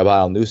Jabhat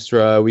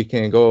al-Nusra, we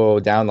can go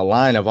down the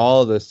line of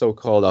all the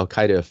so-called Al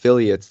Qaeda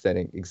affiliates that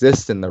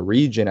exist in the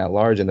region at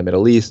large, in the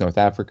Middle East, North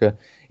Africa,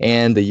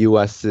 and the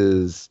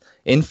U.S.'s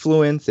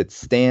influence, its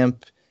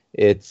stamp,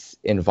 its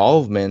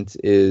involvement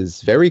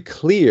is very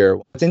clear.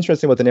 What's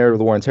interesting about the narrative of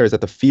the war on terror is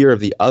that the fear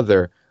of the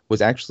other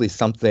was actually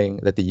something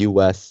that the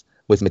U.S.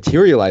 was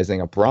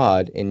materializing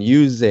abroad and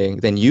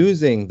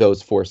using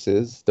those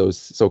forces, those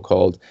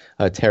so-called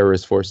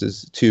terrorist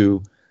forces,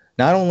 to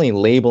not only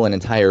label an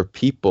entire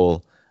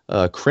people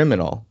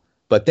criminal,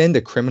 but then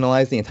to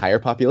criminalize the entire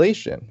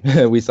population.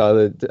 We saw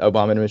the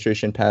Obama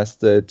administration pass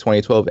the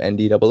 2012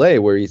 NDAA,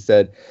 where he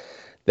said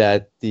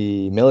that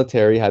the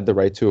military had the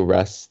right to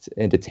arrest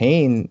and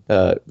detain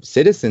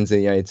citizens in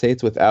the United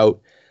States without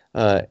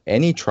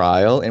any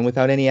trial and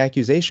without any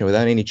accusation,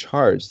 without any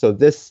charge. So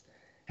this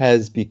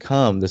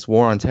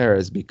war on terror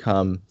has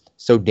become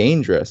so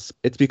dangerous.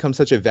 It's become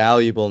such a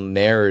valuable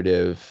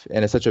narrative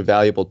and it's such a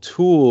valuable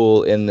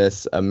tool in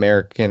this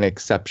American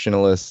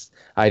exceptionalist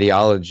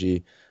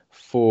ideology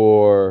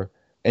for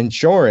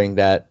ensuring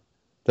that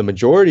the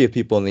majority of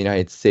people in the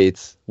United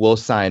States will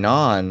sign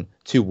on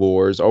to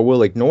wars or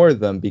will ignore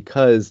them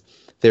because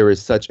there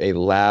is such a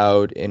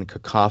loud and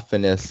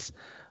cacophonous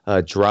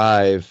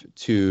drive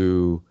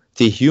to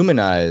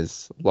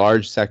dehumanize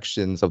large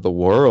sections of the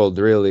world,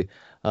 really,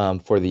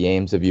 for the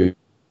aims of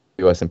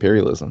U.S.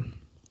 imperialism.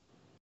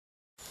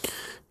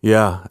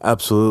 Yeah,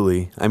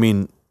 absolutely. I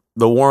mean,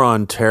 the war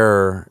on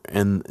terror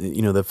and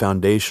the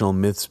foundational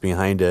myths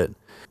behind it,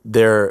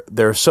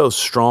 they're so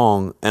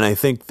strong, and I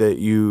think that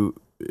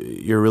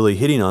you're really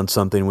hitting on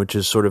something, which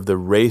is sort of the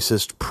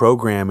racist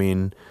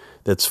programming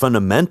that's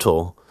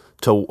fundamental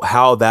to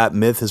how that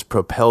myth has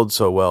propelled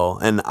so well.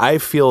 And I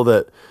feel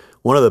that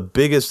one of the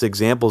biggest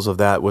examples of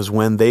that was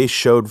when they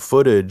showed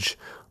footage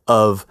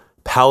of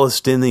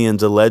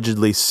Palestinians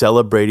allegedly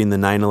celebrating the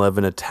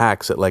 9/11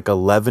 attacks at like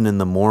 11 in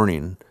the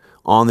morning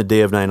on the day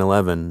of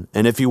 9/11.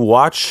 And if you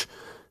watch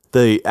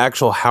the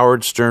actual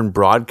Howard Stern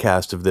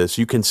broadcast of this,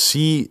 you can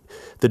see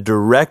the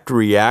direct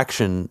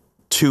reaction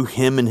to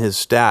him and his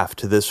staff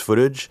to this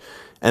footage.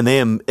 And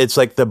it's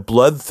like the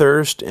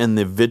bloodthirst and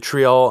the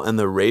vitriol and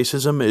the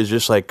racism is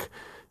just like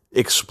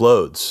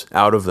explodes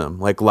out of them,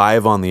 like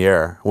live on the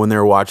air when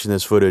they're watching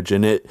this footage.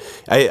 And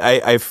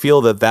I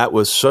feel that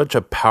was such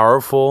a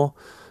powerful,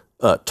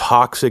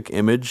 toxic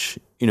image,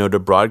 to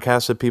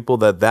broadcast to people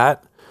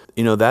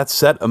that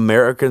set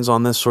Americans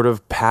on this sort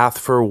of path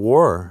for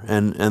war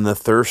and the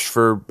thirst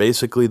for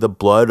basically the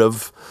blood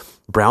of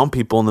brown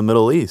people in the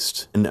Middle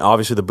East. And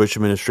obviously the Bush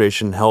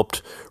administration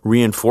helped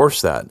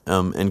reinforce that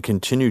and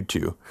continued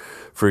to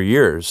for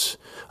years.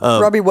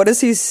 Robbie, what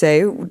does he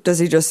say? Does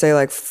he just say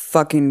like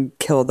fucking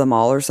kill them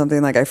all or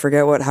something? Like I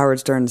forget what Howard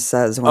Stern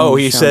says.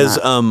 He says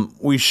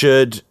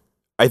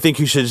I think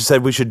he should have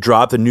said we should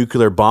drop the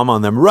nuclear bomb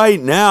on them right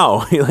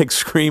now. He like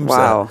screams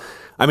wow. that.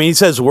 I mean, he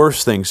says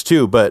worse things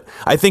too, but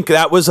I think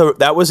that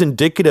was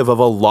indicative of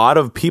a lot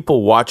of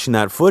people watching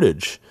that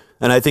footage.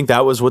 And I think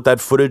that was what that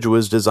footage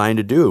was designed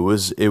to do.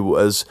 It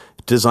was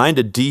designed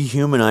to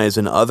dehumanize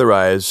and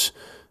otherize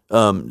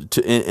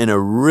in a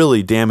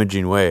really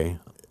damaging way.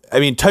 I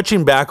mean,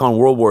 touching back on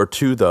World War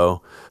II,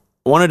 though,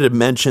 I wanted to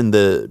mention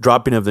the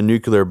dropping of the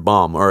nuclear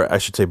bomb, or I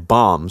should say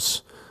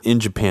bombs, in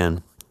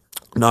Japan,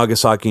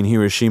 Nagasaki and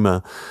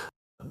Hiroshima.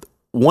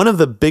 One of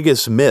the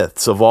biggest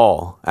myths of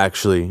all,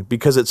 actually,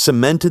 because it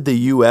cemented the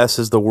U.S.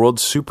 as the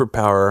world's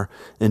superpower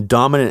and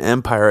dominant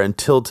empire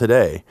until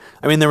today.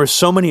 I mean, there were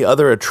so many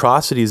other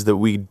atrocities that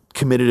we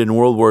committed in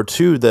World War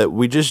II that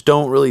we just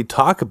don't really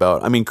talk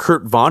about. I mean,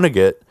 Kurt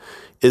Vonnegut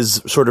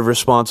is sort of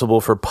responsible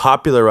for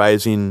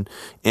popularizing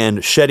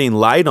and shedding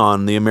light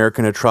on the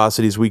American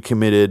atrocities we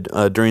committed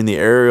during the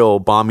aerial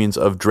bombings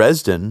of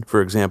Dresden,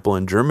 for example,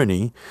 in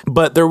Germany.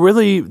 But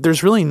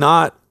there's really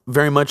not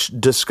very much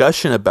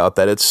discussion about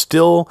that. It's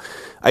still,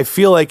 I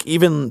feel like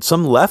even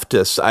some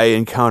leftists I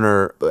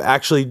encounter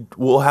actually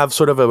will have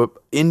sort of a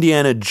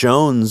Indiana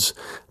Jones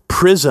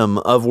prism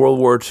of World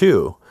War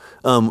II.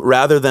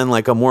 Rather than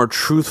like a more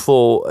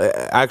truthful,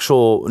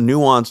 actual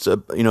nuanced,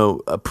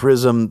 a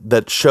prism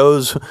that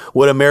shows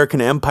what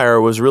American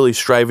empire was really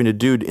striving to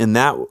do in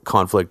that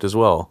conflict as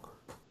well.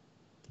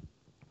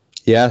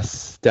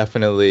 Yes,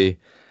 definitely.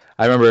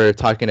 I remember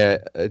talking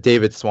to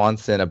David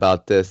Swanson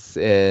about this,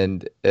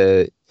 and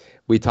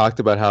we talked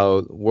about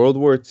how World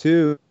War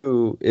II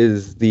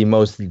is the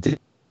most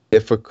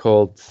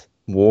difficult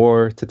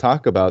war to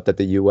talk about that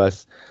the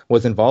U.S.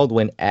 was involved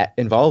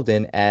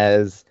in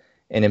as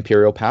an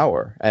imperial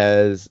power,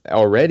 as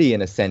already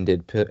an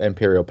ascended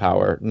imperial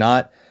power,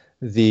 not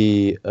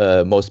the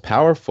most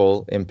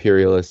powerful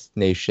imperialist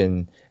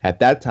nation at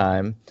that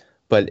time,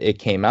 but it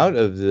came out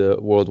of the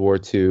World War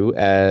II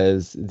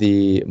as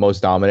the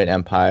most dominant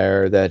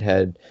empire that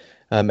had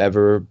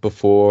ever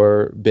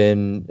before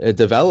been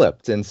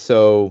developed. And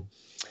so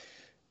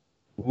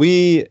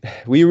We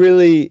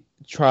really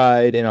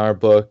tried in our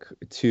book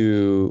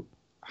to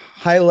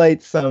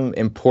highlight some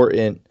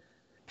important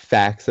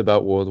facts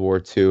about World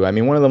War II. I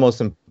mean, one of the most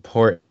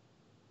important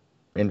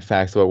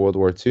facts about World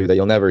War II that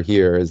you'll never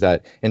hear is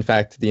that, in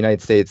fact, the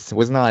United States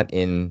did not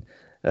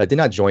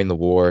join the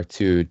war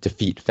to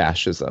defeat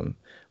fascism.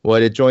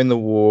 What it joined the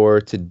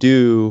war to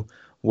do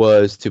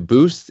was to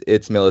boost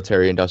its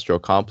military-industrial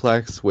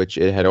complex, which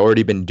it had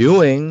already been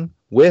doing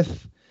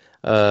with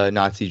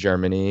Nazi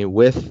Germany,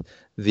 with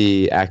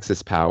the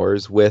Axis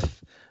powers,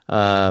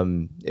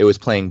 it was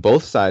playing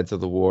both sides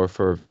of the war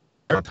for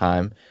a long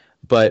time.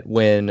 But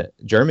when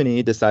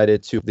Germany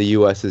decided to, the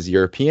U.S.'s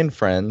European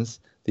friends,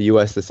 the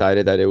U.S.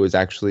 decided that it was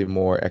actually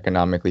more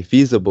economically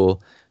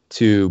feasible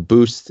to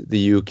boost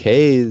the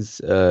UK's,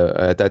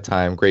 at that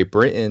time, Great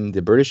Britain,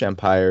 the British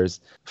Empire's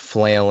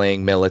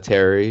flailing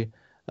military,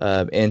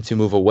 and to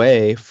move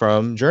away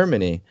from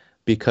Germany.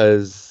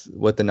 Because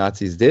what the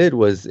Nazis did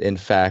was, in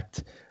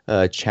fact,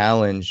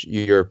 challenge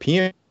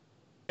European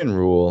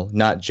rule,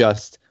 not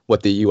just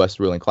what the U.S.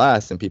 ruling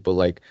class and people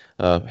like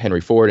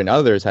Henry Ford and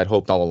others had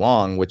hoped all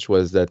along, which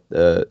was that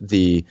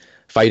the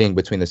fighting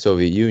between the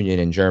Soviet Union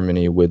and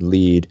Germany would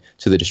lead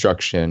to the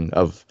destruction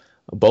of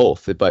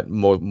both, but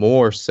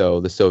more so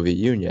the Soviet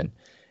Union.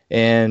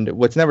 And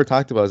what's never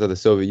talked about is that the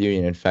Soviet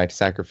Union, in fact,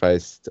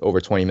 sacrificed over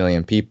 20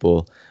 million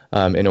people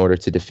in order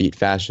to defeat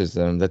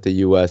fascism, that the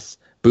U.S.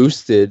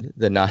 boosted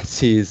the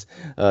Nazis'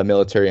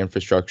 military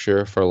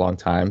infrastructure for a long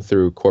time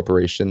through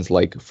corporations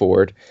like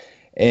Ford,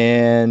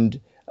 and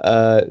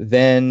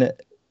then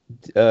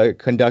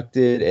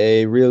conducted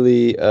a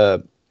really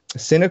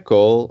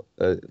cynical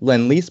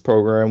Lend-Lease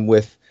program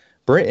with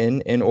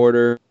Britain in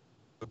order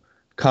to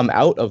come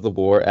out of the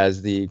war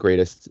as the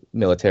greatest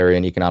military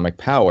and economic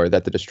power,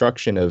 that the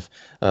destruction of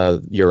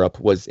Europe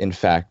was in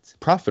fact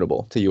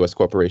profitable to U.S.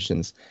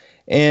 corporations.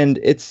 And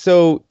it's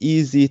so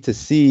easy to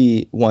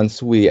see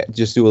once we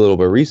just do a little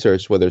bit of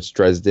research, whether it's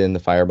Dresden, the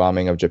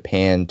firebombing of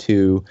Japan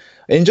too,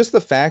 and just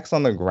the facts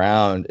on the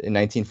ground in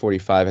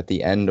 1945 at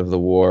the end of the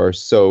war are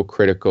so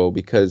critical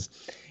because,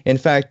 in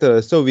fact,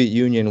 the Soviet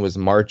Union was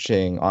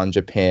marching on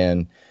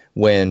Japan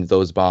when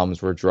those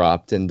bombs were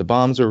dropped. And the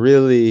bombs were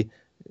really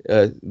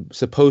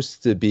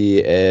supposed to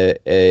be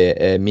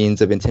a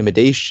means of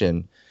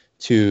intimidation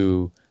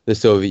to the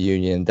Soviet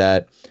Union,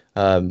 that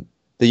the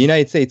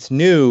United States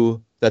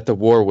knew that the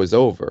war was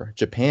over.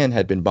 Japan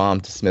had been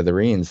bombed to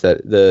smithereens,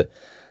 that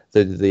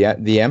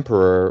the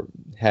emperor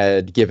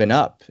had given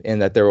up,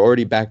 and that there were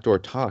already backdoor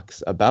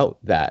talks about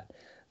that.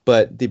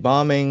 But the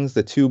bombings,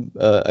 the two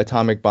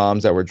atomic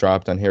bombs that were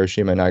dropped on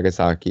Hiroshima and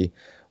Nagasaki,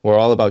 were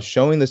all about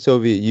showing the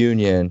Soviet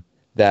Union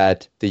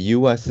that the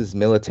U.S.'s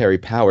military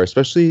power,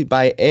 especially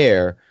by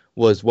air,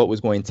 was what was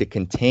going to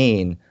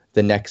contain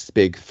the next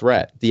big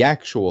threat, the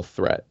actual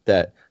threat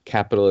that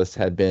capitalists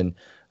had been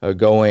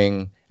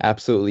going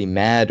absolutely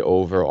mad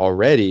over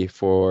already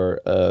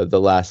for the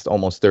last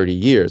almost 30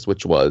 years,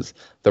 which was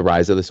the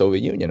rise of the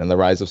Soviet Union and the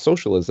rise of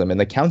socialism and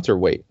the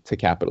counterweight to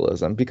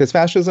capitalism, because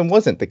fascism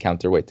wasn't the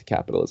counterweight to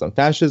capitalism.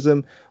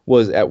 Fascism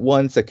was at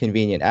once a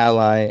convenient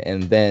ally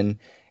and then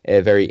a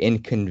very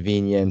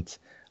inconvenient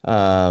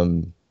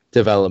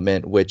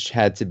development which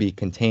had to be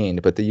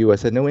contained, but the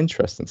U.S. had no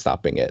interest in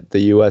stopping it. The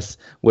U.S.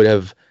 would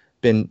have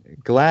been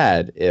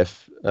glad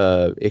if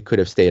it could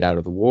have stayed out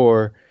of the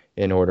war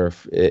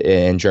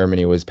and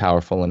Germany was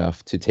powerful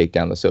enough to take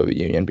down the Soviet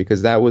Union,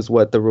 because that was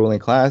what the ruling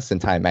class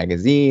and Time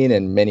magazine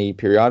and many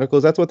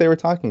periodicals, that's what they were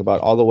talking about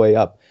all the way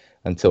up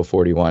until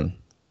 41.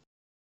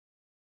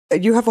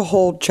 You have a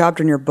whole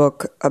chapter in your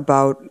book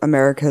about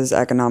America's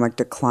economic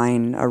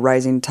decline, a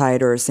rising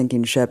tide or a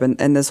sinking ship.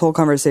 And this whole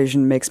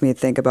conversation makes me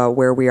think about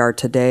where we are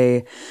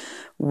today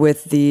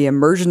with the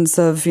emergence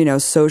of,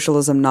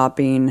 socialism not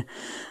being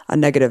a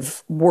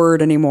negative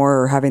word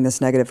anymore or having this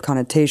negative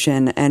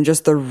connotation, and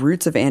just the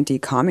roots of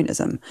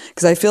anti-communism.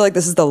 Because I feel like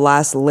this is the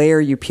last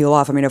layer you peel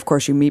off. I mean, of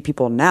course, you meet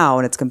people now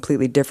and it's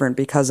completely different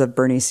because of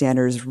Bernie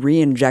Sanders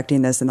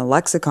re-injecting this in the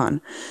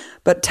lexicon.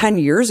 But 10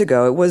 years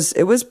ago, it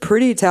was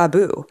pretty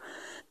taboo.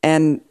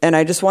 And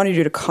I just wanted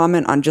you to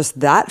comment on just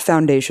that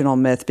foundational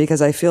myth,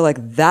 because I feel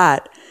like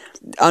that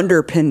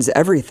underpins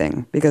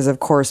everything, because of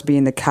course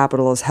being the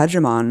capitalist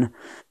hegemon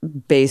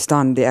based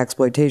on the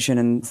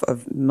exploitation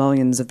of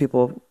millions of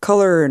people of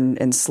color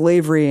and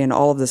slavery and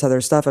all of this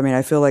other stuff. I mean,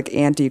 I feel like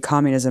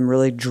anti-communism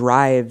really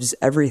drives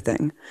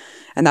everything.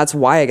 And that's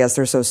why I guess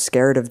they're so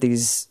scared of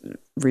these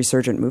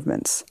resurgent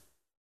movements.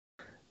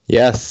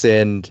 Yes,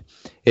 and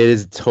it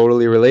is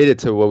totally related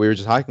to what we were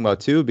just talking about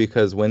too,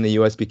 because when the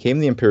U.S. became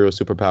the imperial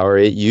superpower,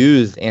 it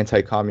used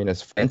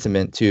anti-communist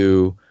sentiment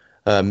to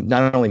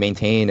not only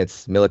maintain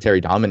its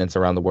military dominance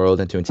around the world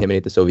and to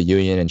intimidate the Soviet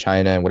Union and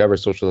China and whatever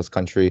socialist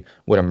country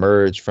would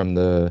emerge from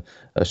the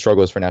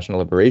struggles for national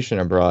liberation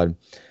abroad,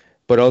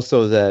 but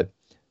also that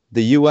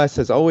the U.S.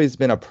 has always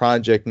been a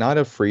project not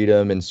of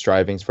freedom and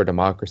strivings for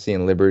democracy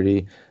and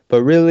liberty,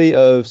 but really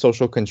of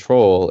social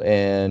control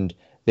and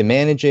the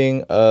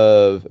managing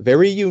of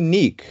very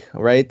unique,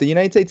 right? The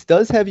United States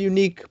does have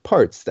unique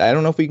parts. I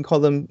don't know if we can call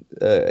them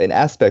in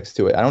aspects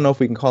to it. I don't know if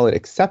we can call it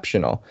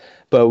exceptional,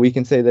 but we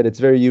can say that it's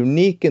very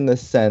unique in the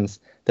sense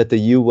that the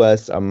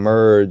U.S.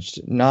 emerged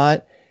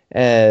not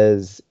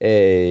as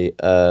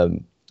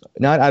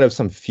not out of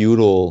some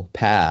feudal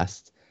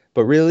past,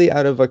 but really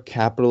out of a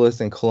capitalist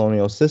and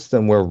colonial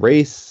system where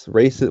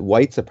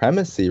white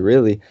supremacy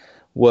really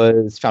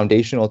was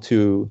foundational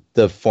to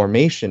the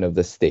formation of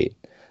the state,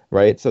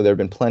 right? So there have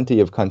been plenty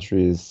of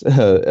countries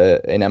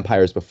and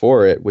empires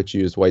before it which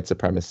used white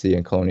supremacy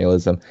and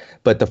colonialism,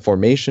 but the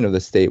formation of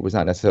the state was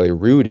not necessarily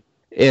rooted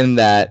in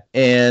that.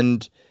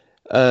 And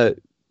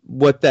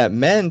what that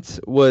meant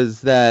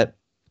was that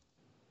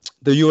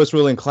the U.S.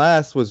 ruling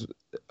class was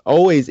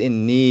always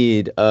in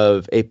need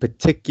of a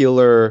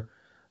particular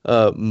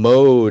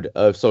mode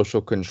of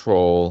social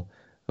control,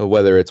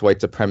 whether it's white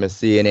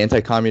supremacy, and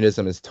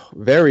anti-communism is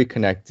very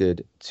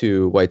connected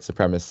to white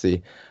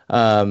supremacy,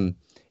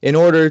 in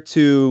order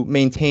to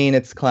maintain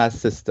its class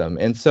system.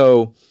 And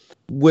so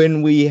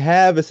when we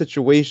have a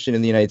situation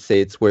in the United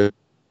States where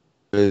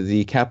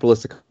the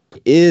capitalist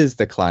is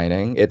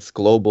declining, its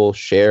global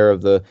share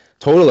of the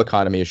total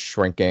economy is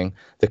shrinking,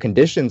 the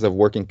conditions of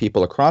working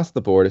people across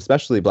the board,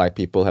 especially Black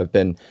people, have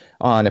been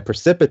on a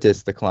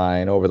precipitous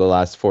decline over the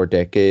last 4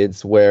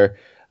 decades, where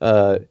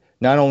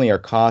not only are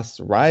costs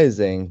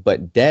rising,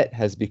 but debt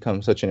has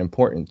become such an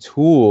important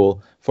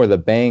tool for the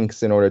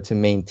banks in order to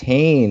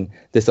maintain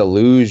this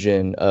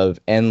illusion of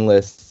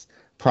endless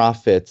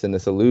profits and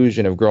this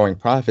illusion of growing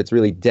profits.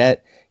 Really,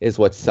 debt is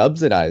what's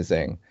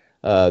subsidizing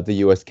the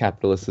U.S.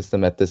 capitalist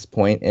system at this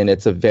point, and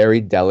it's a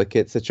very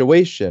delicate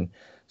situation.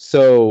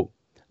 So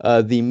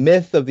the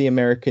myth of the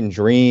American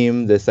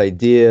dream, this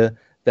idea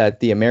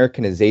that the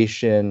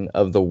Americanization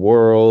of the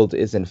world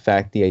is in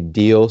fact the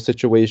ideal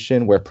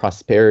situation where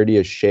prosperity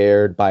is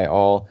shared by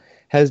all,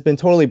 has been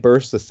totally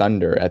burst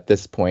asunder at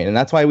this point. And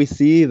that's why we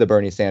see the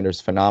Bernie Sanders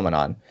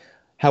phenomenon.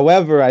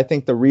 However, I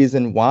think the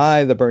reason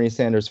why the Bernie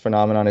Sanders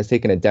phenomenon has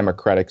taken a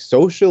democratic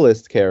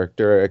socialist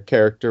character, a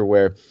character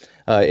where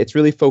it's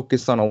really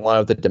focused on a lot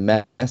of the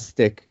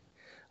domestic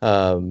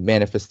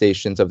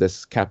manifestations of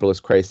this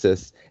capitalist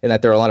crisis, and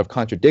that there are a lot of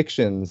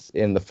contradictions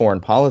in the foreign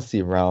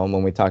policy realm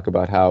when we talk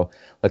about how,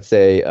 let's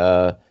say,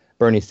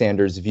 Bernie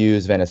Sanders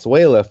views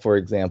Venezuela, for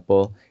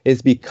example,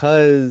 is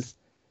because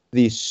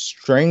the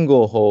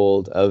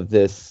stranglehold of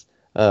this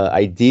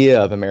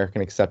idea of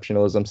American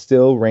exceptionalism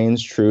still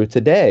reigns true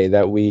today,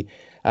 that we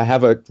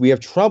have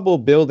trouble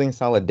building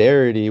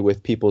solidarity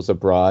with peoples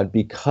abroad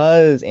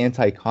because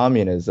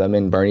anti-communism,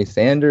 and Bernie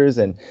Sanders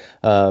and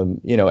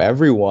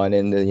everyone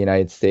in the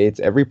United States,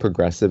 every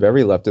progressive,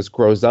 every leftist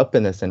grows up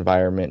in this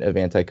environment of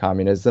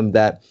anti-communism,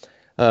 that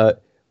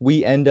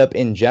we end up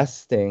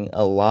ingesting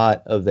a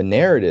lot of the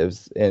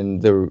narratives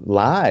and the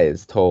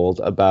lies told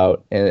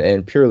about,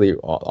 and purely,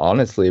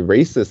 honestly,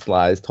 racist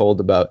lies told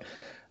about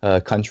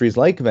countries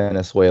like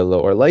Venezuela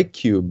or like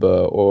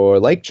Cuba or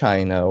like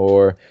China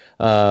or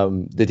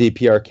the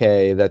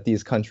DPRK, that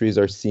these countries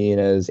are seen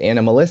as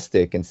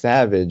animalistic and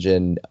savage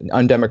and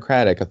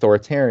undemocratic,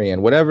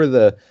 authoritarian, whatever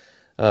the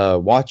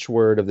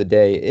watchword of the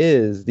day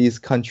is. These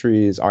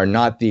countries are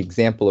not the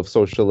example of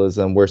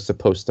socialism we're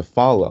supposed to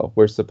follow.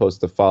 We're supposed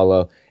to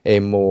follow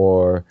a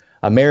more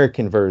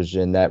American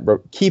version that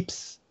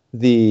keeps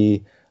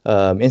the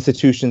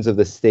institutions of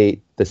the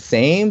state the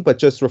same, but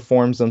just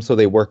reforms them so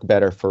they work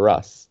better for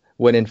us.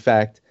 When in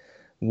fact,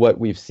 what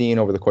we've seen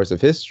over the course of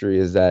history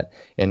is that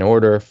in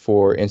order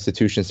for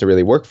institutions to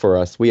really work for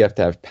us, we have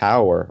to have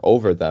power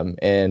over them.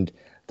 And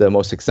the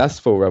most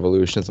successful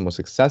revolutions, the most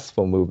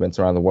successful movements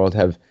around the world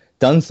have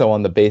done so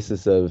on the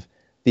basis of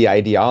the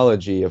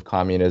ideology of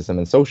communism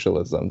and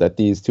socialism, that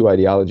these two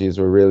ideologies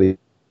were really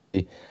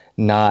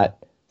not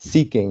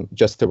seeking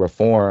just to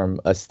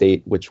reform a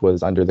state which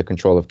was under the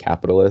control of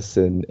capitalists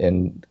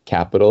and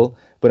capital,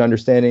 but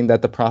understanding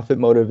that the profit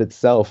motive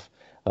itself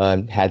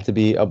had to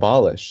be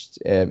abolished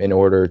in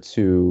order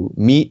to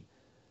meet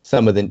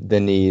some of the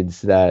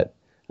needs that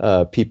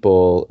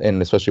people,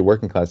 and especially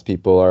working class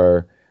people,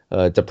 are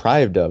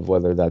deprived of,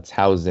 whether that's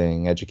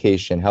housing,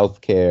 education,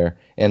 healthcare,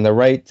 and the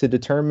right to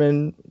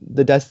determine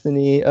the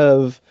destiny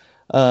of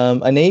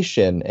a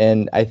nation.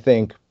 And I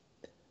think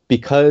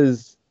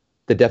because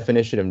the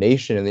definition of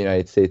nation in the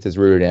United States is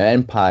rooted in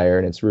empire,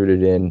 and it's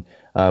rooted in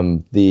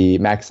the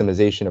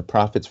maximization of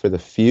profits for the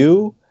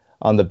few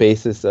on the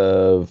basis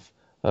of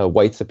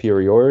white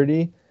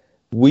superiority,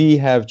 we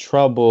have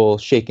trouble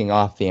shaking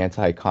off the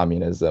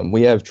anti-communism.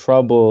 We have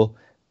trouble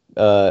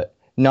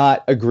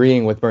not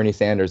agreeing with Bernie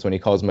Sanders when he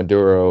calls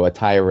Maduro a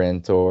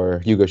tyrant or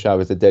Hugo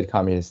Chavez a dead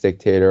communist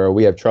dictator. Or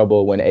we have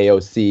trouble when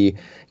AOC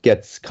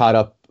gets caught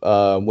up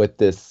with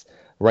this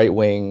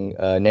right-wing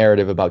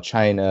narrative about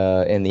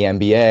China and the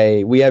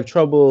NBA. We have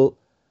trouble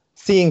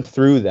seeing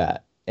through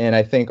that. And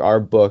I think our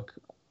book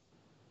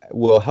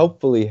will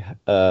hopefully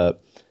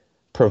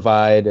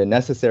provide a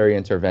necessary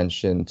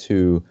intervention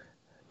to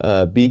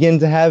begin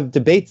to have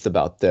debates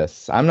about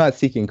this. I'm not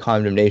seeking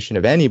condemnation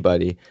of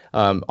anybody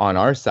on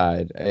our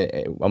side,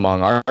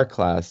 among our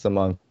class,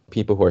 among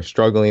people who are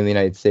struggling in the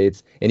United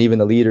States, and even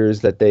the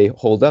leaders that they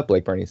hold up,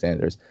 like Bernie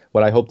Sanders.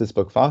 What I hope this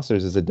book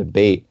fosters is a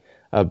debate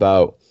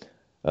about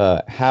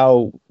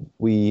how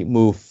we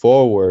move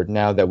forward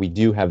now that we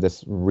do have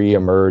this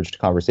re-emerged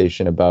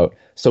conversation about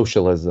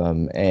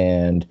socialism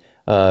and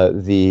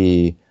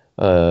the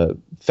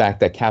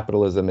fact that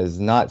capitalism is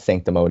not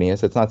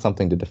sanctimonious. It's not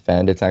something to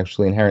defend. It's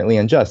actually inherently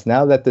unjust.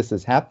 Now that this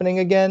is happening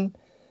again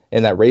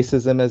and that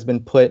racism has been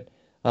put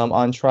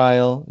on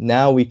trial,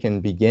 now we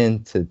can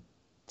begin to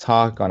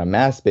talk on a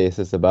mass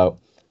basis about,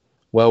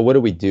 well, what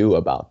do we do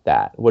about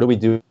that? What do we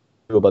do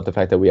about the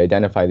fact that we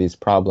identify these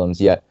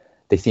problems, yet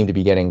they seem to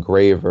be getting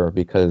graver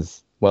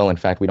because, well, in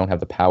fact, we don't have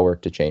the power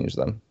to change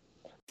them.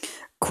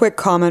 Quick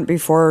comment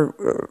before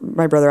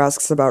my brother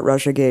asks about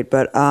Russiagate,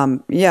 but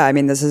yeah, I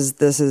mean, this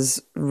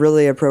is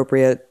really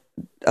appropriate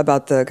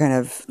about the kind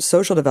of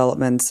social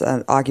developments,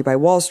 Occupy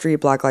Wall Street,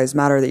 Black Lives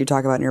Matter that you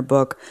talk about in your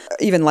book,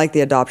 even like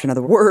the adoption of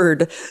the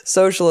word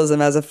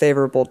socialism as a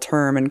favorable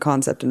term and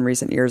concept in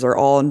recent years are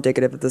all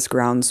indicative of this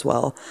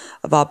groundswell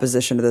of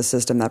opposition to the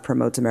system that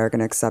promotes American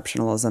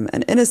exceptionalism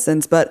and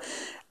innocence. But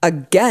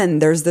again,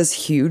 there's this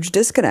huge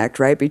disconnect,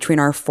 right, between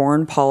our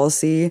foreign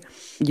policy,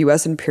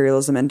 U.S.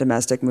 imperialism, and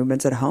domestic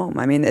movements at home.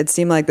 I mean, it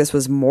seemed like this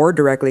was more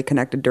directly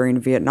connected during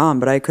Vietnam,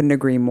 but I couldn't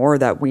agree more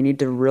that we need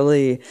to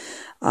really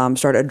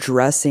start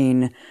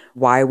addressing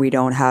why we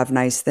don't have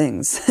nice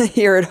things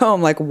here at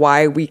home, like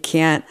why we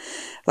can't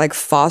like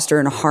foster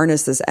and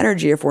harness this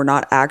energy if we're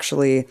not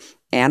actually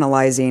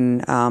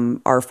analyzing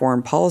our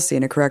foreign policy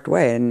in a correct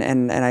way.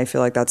 And I feel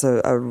like that's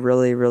a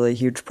really, really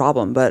huge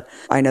problem. But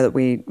I know that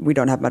we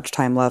don't have much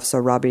time left. So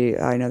Robbie,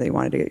 I know that you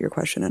wanted to get your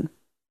question in.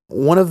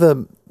 One of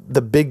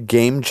the big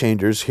game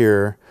changers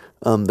here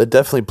that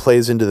definitely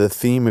plays into the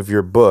theme of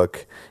your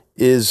book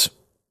is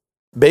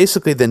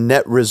basically the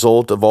net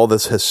result of all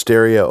this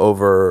hysteria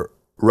over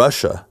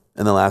Russia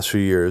in the last few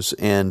years.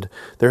 And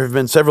there have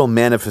been several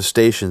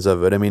manifestations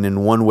of it. I mean,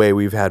 in one way,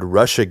 we've had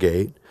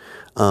Russiagate,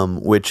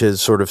 which is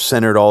sort of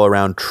centered all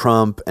around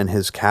Trump and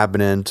his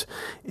cabinet,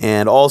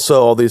 and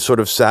also all these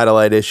sort of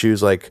satellite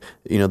issues like,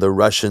 you know, the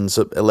Russians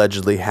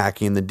allegedly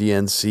hacking the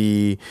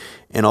DNC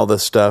and all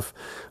this stuff.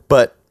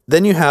 But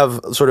then you have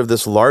sort of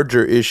this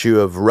larger issue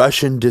of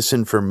Russian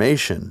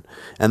disinformation,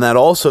 and that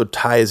also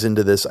ties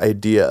into this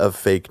idea of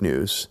fake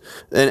news.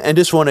 And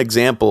just one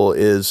example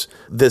is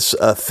this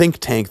think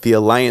tank, the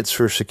Alliance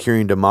for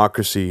Securing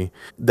Democracy,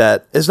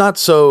 that is not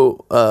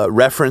so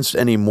referenced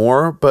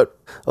anymore, but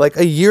like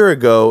a year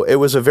ago, it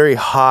was a very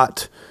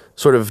hot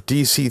sort of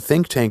DC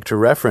think tank to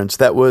reference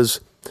that was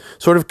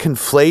sort of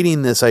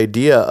conflating this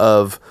idea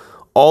of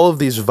all of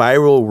these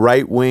viral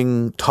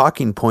right-wing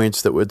talking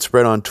points that would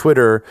spread on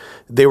Twitter.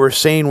 They were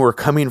saying were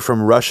coming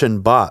from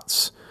Russian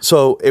bots.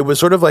 So it was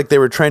sort of like they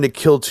were trying to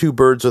kill two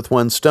birds with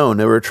one stone.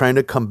 They were trying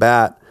to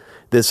combat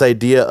this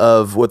idea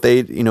of what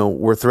they, you know,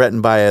 were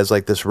threatened by as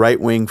like this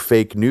right-wing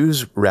fake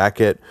news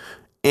racket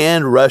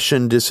and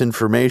Russian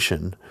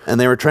disinformation. And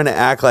they were trying to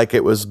act like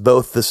it was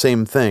both the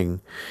same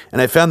thing.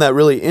 And I found that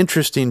really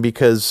interesting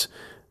because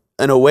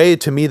in a way,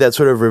 to me, that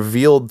sort of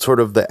revealed sort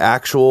of the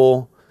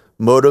actual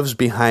motives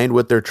behind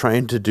what they're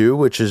trying to do,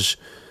 which is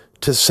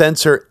to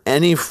censor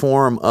any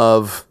form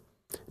of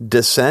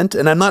dissent.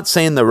 And I'm not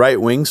saying the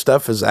right-wing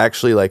stuff is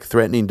actually like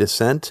threatening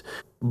dissent,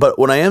 but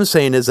what I am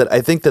saying is that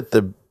I think that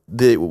the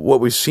what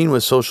we've seen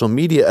with social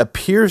media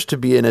appears to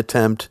be an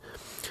attempt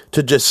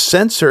to just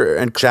censor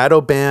and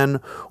shadow ban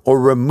or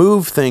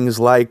remove things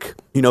like,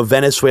 you know,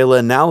 Venezuela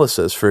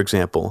analysis, for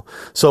example.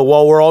 So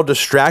while we're all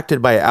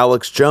distracted by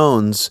Alex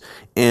Jones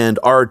and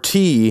RT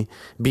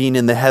being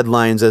in the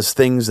headlines as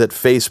things that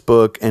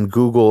Facebook and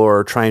Google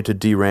are trying to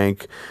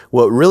derank,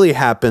 what really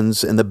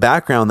happens in the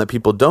background that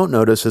people don't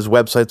notice is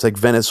websites like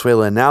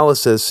Venezuela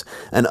Analysis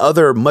and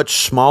other much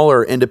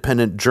smaller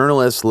independent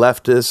journalists,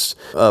 leftists,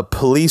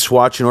 police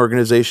watching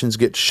organizations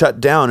get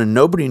shut down, and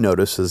nobody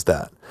notices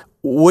that.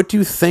 What do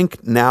you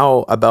think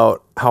now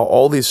about how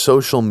all these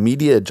social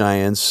media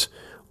giants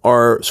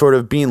are sort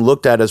of being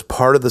looked at as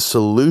part of the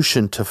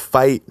solution to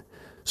fight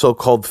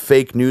so-called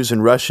fake news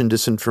and Russian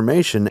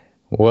disinformation?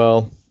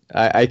 Well,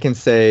 I can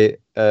say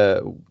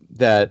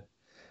that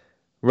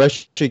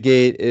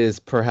Russiagate is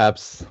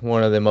perhaps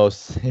one of the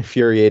most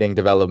infuriating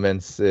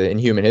developments in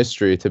human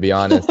history, to be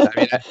honest. I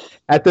mean,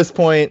 at this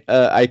point,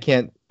 I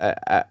can't.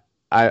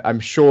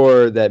 I'm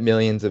sure that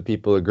millions of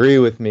people agree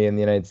with me in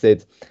the United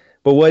States.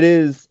 But what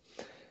is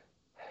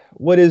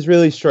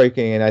really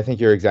striking, and I think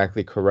you're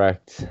exactly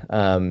correct,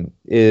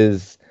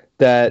 is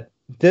that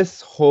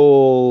this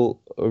whole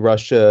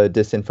Russia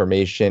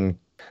disinformation,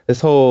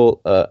 this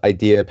whole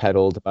idea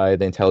peddled by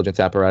the intelligence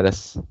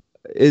apparatus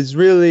is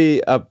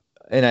really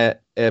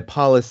a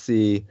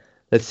policy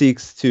that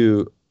seeks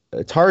to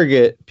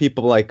target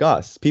people like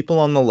us, people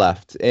on the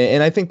left.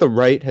 And I think the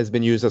right has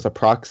been used as a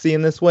proxy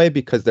in this way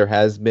because there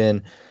has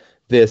been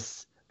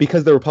this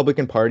because the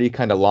Republican Party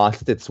kind of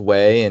lost its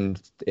way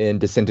and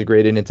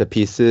disintegrated into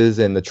pieces,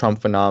 and the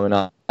Trump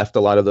phenomenon left a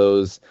lot of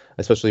those,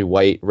 especially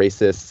white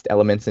racist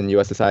elements in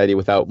U.S. society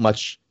without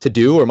much to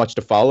do or much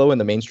to follow in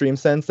the mainstream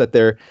sense, that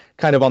they're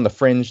kind of on the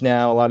fringe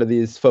now, a lot of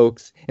these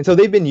folks. And so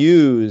they've been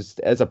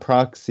used as a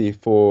proxy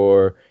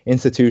for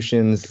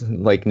institutions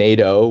like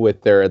NATO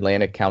with their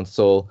Atlantic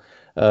Council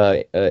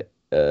NGO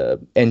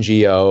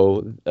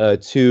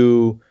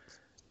to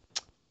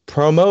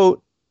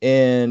promote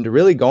and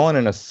really go on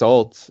an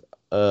assault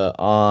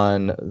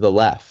on the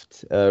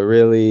left.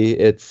 Really,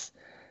 it's,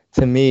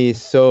 to me,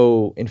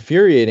 so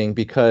infuriating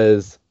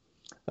because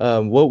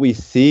what we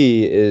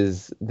see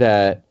is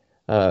that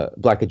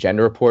Black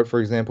Agenda Report, for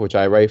example, which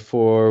I write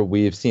for,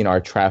 we've seen our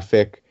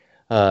traffic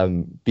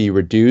be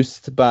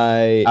reduced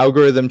by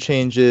algorithm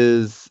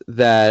changes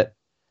that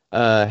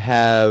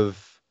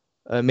have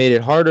made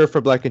it harder for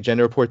Black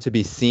Agenda Report to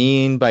be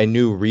seen by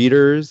new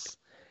readers.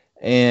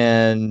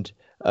 And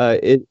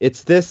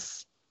it's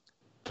this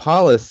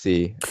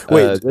policy.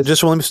 Wait,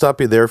 just let me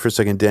stop you there for a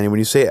second, Danny. When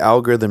you say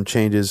algorithm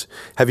changes,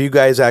 have you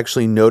guys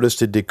actually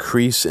noticed a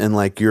decrease in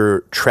like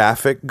your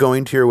traffic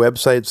going to your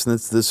website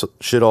since this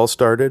shit all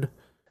started?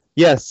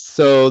 Yes.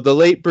 So the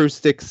late Bruce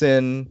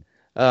Dixon,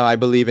 I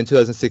believe in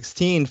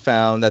 2016,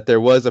 found that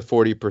there was a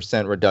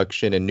 40%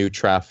 reduction in new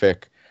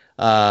traffic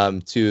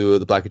to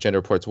the Black Agenda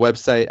Report's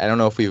website. I don't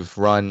know if we've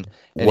run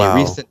any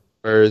recent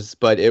numbers,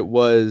 but it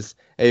was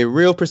a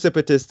real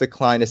precipitous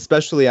decline,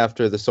 especially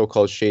after the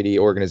so-called shady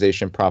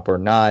organization Prop or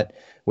Not,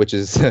 which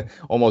is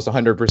almost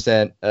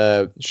 100%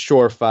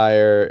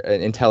 surefire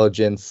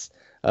intelligence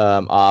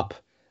op,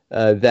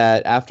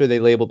 that after they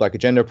labeled Black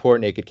Agenda Report,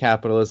 Naked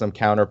Capitalism,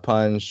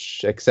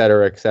 Counterpunch, et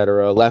cetera,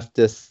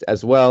 leftists,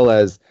 as well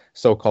as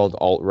so-called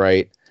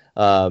alt-right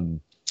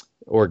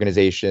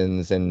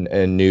organizations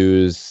and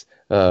news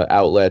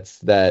outlets,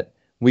 that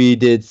we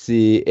did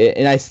see,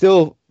 and I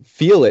still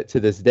feel it to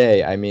this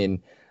day. I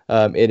mean,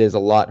 it is a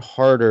lot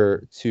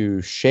harder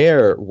to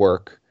share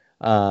work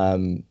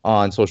on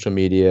social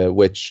media,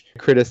 which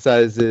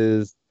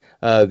criticizes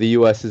the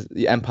U.S.'s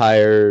the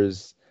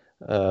empire's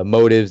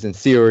motives in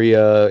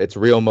Syria, its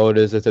real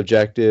motives, its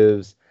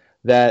objectives,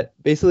 that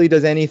basically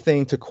does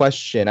anything to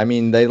question. I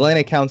mean, the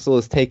Atlantic Council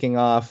is taking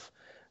off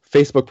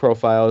Facebook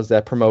profiles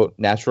that promote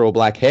natural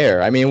black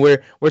hair. I mean,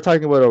 we're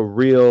talking about a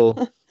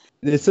real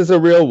this is a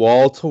real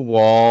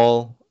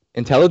wall-to-wall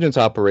intelligence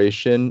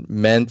operation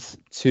meant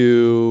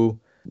to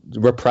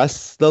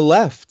repress the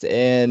left.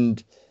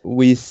 And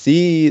we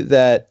see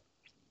that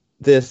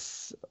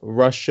this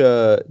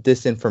Russia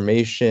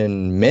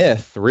disinformation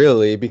myth,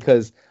 really,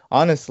 because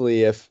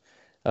honestly, if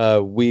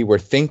we were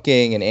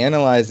thinking and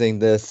analyzing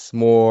this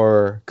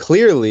more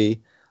clearly,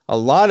 a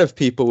lot of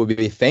people would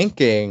be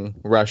thanking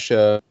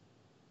Russia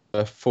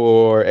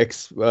for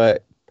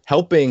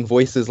helping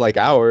voices like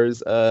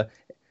ours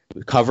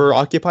cover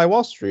Occupy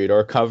Wall Street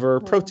or cover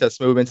protest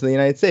movements in the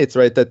United States,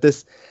 right? That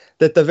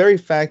the very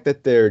fact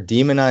that they're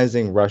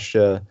demonizing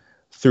Russia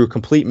through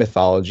complete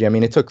mythology. I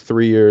mean, it took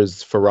 3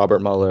 years for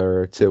Robert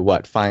Mueller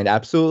to find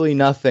absolutely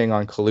nothing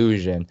on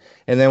collusion.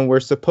 And then we're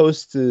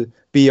supposed to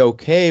be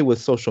okay with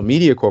social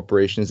media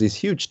corporations, these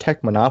huge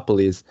tech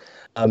monopolies,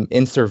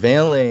 in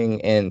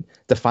surveilling and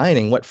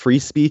defining what free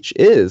speech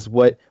is,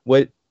 what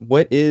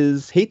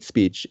is hate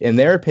speech. In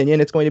their opinion,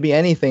 it's going to be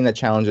anything that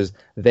challenges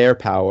their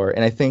power.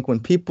 And I think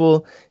when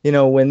people,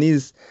 when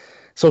these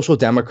social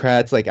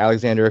democrats like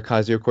Alexandria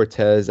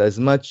Ocasio-Cortez, as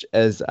much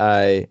as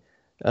I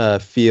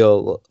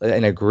feel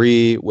and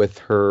agree with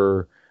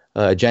her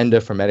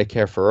agenda for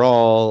Medicare for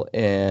all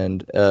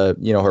and,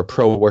 her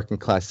pro-working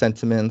class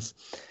sentiments,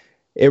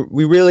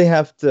 we really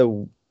have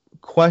to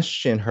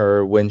question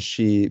her when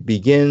she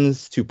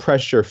begins to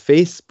pressure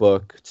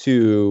Facebook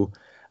to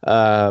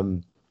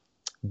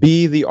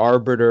be the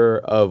arbiter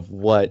of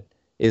what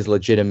is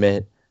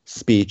legitimate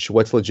speech,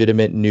 what's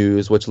legitimate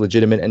news, what's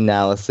legitimate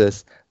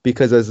analysis.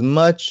 Because as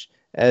much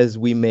as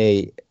we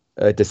may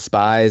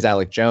despise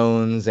Alex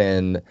Jones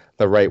and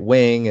the right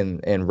wing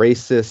and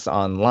racists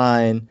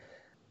online,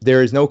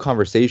 there is no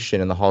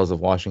conversation in the halls of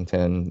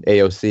Washington,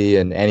 AOC,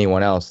 and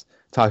anyone else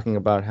talking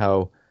about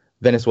how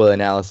Venezuela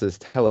Analysis,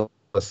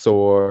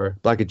 Telesur,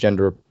 Black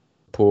Agenda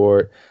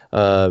Report,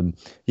 any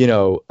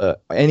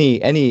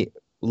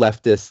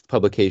leftist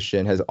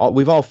publication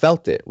we've all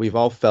felt it. We've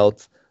all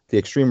felt the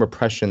extreme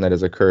repression that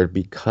has occurred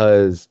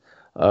because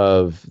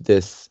of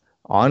this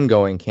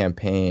ongoing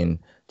campaign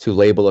to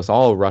label us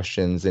all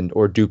Russians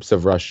or dupes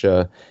of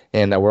Russia,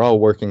 and that we're all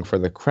working for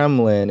the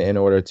Kremlin in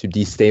order to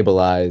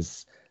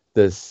destabilize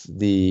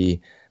the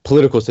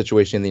political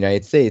situation in the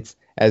United States,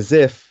 as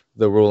if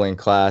the ruling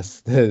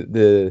class,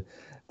 the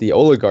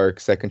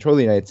oligarchs that control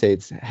the United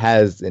States,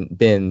 has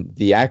been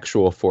the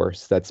actual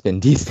force that's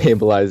been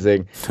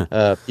destabilizing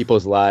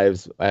people's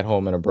lives at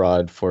home and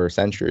abroad for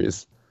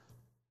centuries.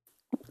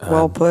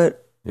 Well put.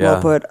 Yeah.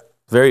 Well put.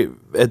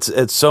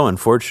 It's so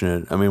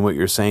unfortunate. I mean, what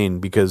you're saying,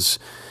 because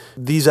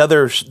these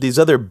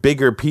other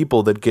bigger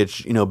people that get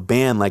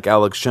banned, like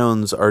Alex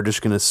Jones, are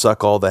just going to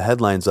suck all the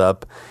headlines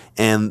up.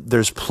 And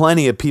there's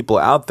plenty of people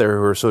out there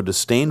who are so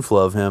disdainful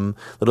of him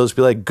that'll just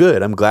be like,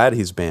 "Good, I'm glad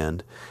he's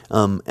banned."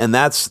 And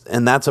that's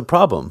a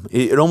problem.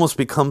 It almost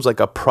becomes like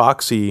a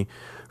proxy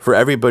for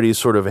everybody's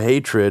sort of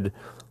hatred,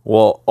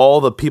 while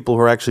all the people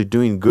who are actually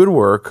doing good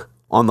work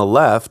on the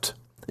left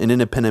in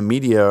independent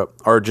media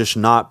are just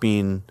not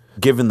being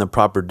given the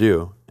proper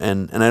due.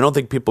 And I don't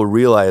think people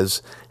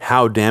realize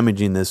how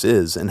damaging this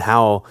is, and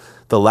how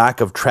the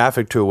lack of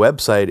traffic to a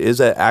website is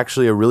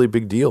actually a really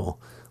big deal.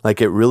 Like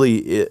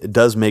it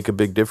does make a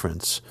big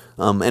difference.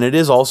 And it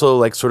is also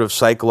like sort of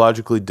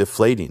psychologically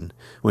deflating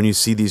when you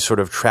see these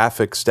sort of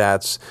traffic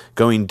stats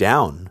going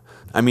down.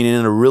 I mean,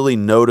 in a really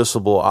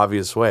noticeable,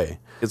 obvious way.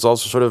 It's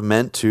also sort of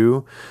meant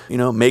to,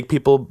 make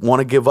people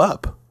want to give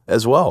up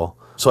as well.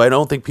 So I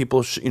don't think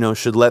people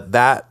should let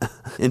that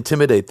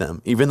intimidate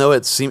them, even though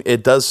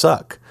it does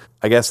suck.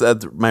 I guess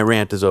that my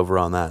rant is over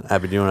on that.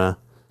 Abby, do you want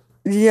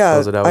to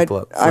close it out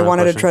with I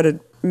wanted to try to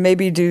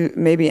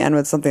maybe end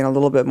with something a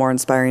little bit more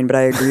inspiring, but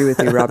I agree with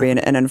you, Robbie.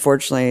 And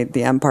unfortunately,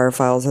 the Empire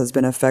Files has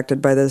been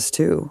affected by this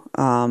too.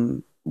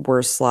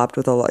 We're slapped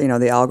with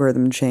the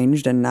algorithm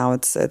changed, and now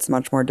it's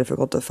much more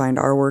difficult to find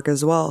our work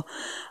as well.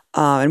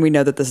 And we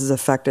know that this has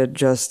affected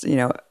just,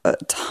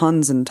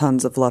 tons and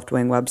tons of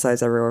left-wing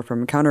websites everywhere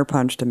from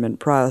Counterpunch to Mint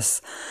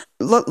Press.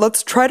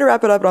 Let's try to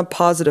wrap it up on a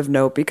positive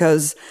note,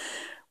 because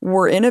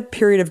we're in a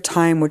period of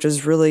time which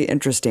is really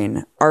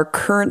interesting. Our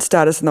current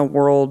status in the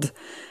world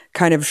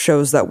kind of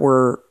shows that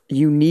we're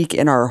unique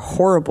in our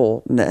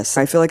horribleness.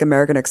 I feel like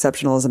American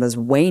exceptionalism is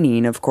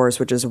waning, of course,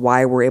 which is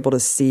why we're able to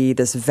see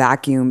this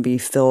vacuum be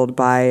filled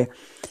by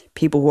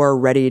people who are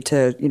ready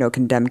to,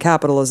 condemn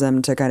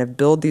capitalism, to kind of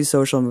build these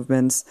social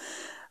movements.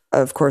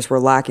 Of course, we're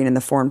lacking in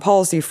the foreign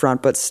policy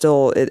front, but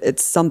still,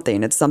 it's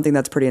something. It's something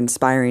that's pretty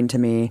inspiring to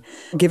me.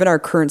 Given our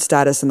current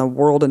status in the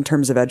world in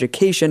terms of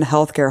education,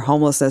 healthcare,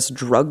 homelessness,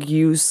 drug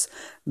use,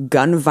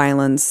 gun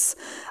violence,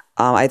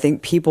 I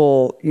think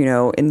people,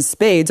 in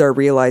spades are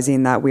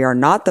realizing that we are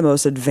not the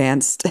most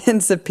advanced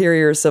and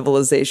superior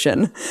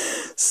civilization.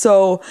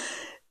 So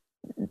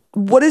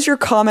what is your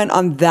comment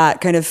on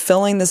that, kind of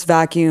filling this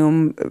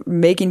vacuum,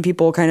 making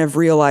people kind of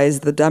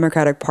realize the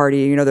Democratic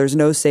Party, there's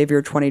no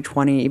savior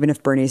 2020, even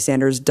if Bernie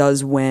Sanders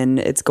does win,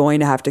 it's going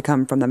to have to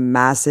come from the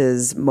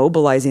masses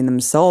mobilizing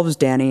themselves,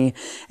 Danny,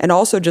 and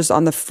also just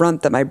on the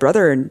front that my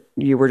brother and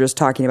you were just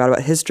talking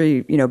about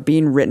history,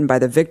 being written by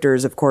the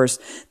victors. Of course,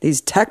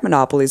 these tech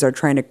monopolies are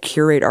trying to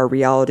curate our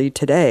reality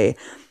today.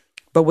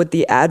 But with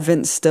the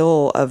advent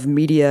still of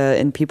media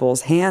in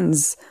people's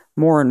hands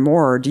more and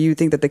more, do you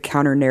think that the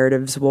counter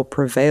narratives will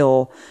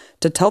prevail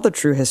to tell the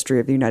true history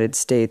of the United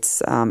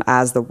States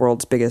as the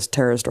world's biggest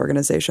terrorist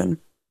organization?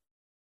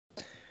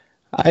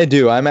 I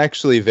do. I'm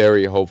actually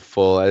very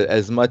hopeful.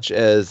 As much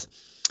as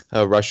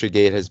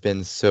Russiagate has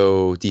been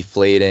so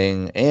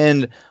deflating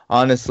and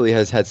honestly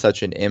has had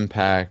such an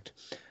impact,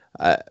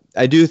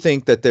 I do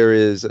think that there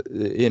is,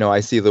 I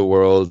see the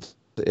world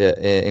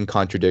in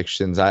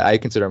contradictions. I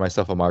consider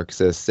myself a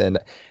Marxist, and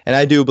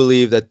I do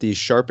believe that these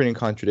sharpening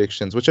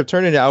contradictions, which have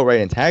turned into outright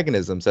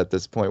antagonisms at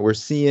this point, we're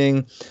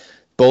seeing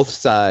both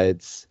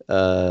sides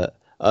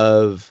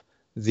of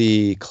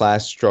the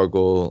class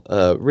struggle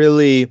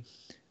really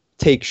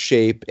take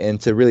shape and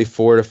to really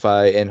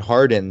fortify and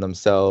harden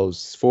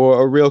themselves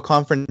for a real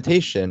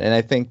confrontation. And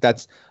I think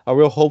that's a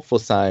real hopeful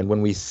sign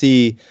when we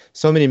see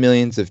so many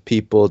millions of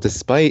people,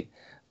 despite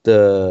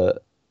the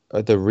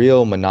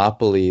real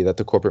monopoly that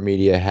the corporate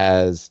media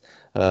has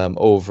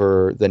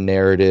over the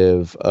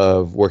narrative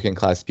of working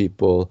class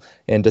people,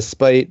 and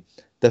despite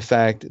the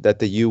fact that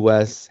the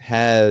U.S.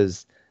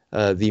 has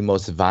the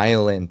most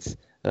violent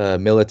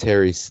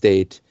military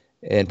state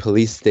and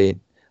police state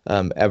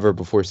ever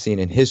before seen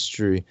in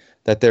history,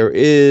 that there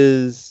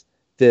is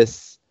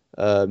this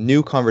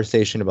new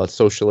conversation about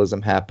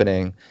socialism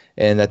happening,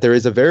 and that there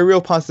is a very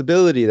real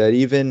possibility that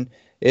even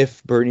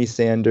if Bernie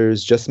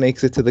Sanders just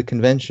makes it to the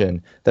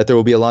convention, that there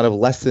will be a lot of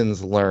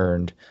lessons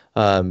learned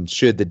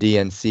should the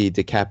DNC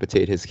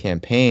decapitate his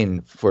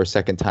campaign for a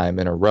second time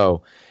in a row.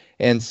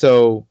 And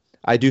so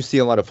I do see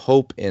a lot of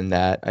hope in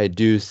that. I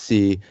do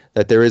see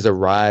that there is a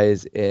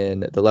rise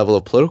in the level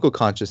of political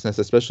consciousness,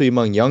 especially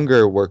among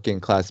younger working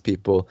class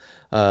people.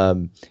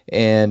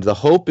 And the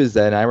hope is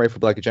that, and I write for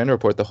Black Agenda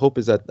Report, the hope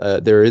is that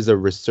there is a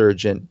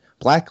resurgent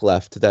Black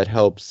left that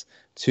helps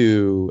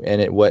to,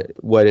 and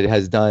what it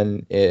has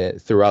done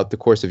throughout the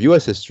course of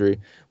U.S. history,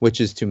 which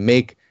is to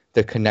make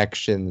the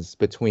connections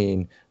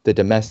between the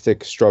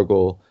domestic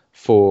struggle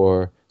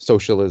for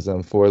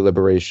socialism, for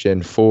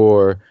liberation,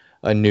 for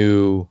a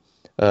new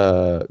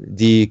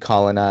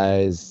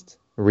decolonized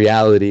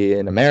reality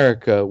in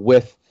America,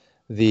 with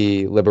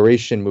the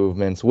liberation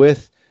movements,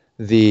 with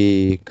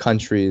the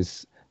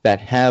countries that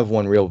have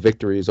won real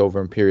victories over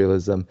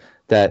imperialism,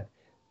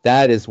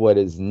 that is what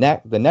is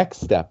the next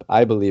step,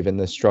 I believe, in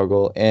this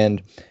struggle.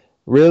 And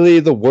really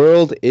the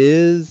world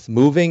is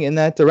moving in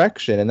that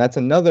direction. And that's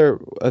another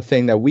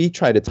thing that we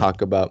try to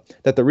talk about,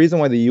 that the reason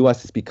why the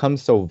U.S. has become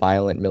so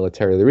violent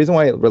militarily, the reason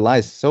why it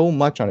relies so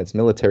much on its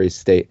military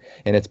state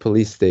and its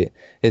police state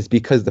is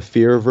because the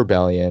fear of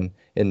rebellion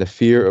and the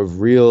fear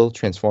of real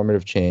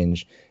transformative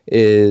change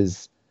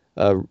is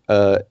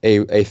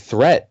a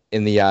threat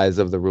in the eyes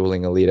of the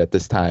ruling elite at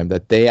this time,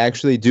 that they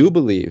actually do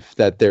believe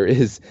that there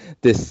is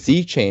this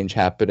sea change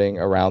happening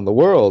around the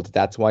world.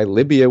 That's why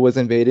Libya was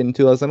invaded in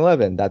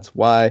 2011. That's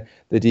why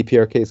the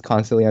DPRK is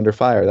constantly under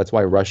fire. That's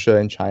why Russia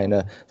and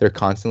China, they're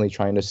constantly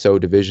trying to sow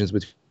divisions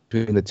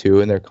between the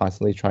two, and they're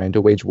constantly trying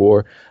to wage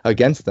war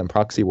against them,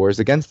 proxy wars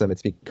against them.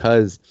 It's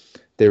because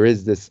there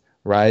is this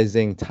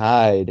rising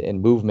tide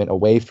and movement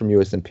away from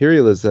U.S.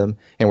 imperialism,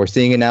 and we're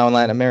seeing it now in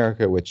Latin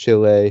America with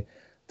Chile,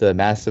 the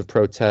massive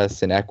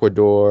protests in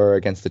Ecuador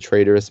against the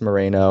traitorous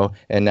Moreno,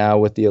 and now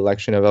with the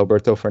election of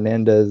Alberto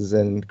Fernandez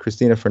and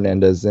Cristina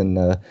Fernandez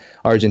in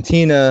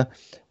Argentina,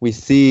 we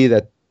see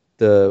that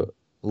the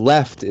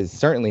left is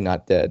certainly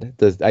not dead.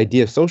 The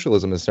idea of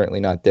socialism is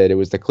certainly not dead. It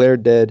was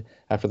declared dead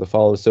after the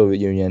fall of the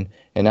Soviet Union,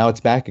 and now it's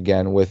back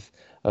again with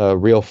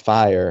real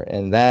fire,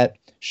 and that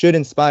should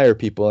inspire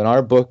people. And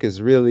our book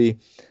is really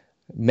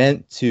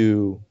meant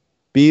to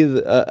be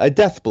a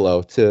death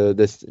blow to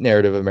this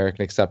narrative of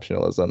American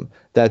exceptionalism,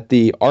 that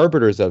the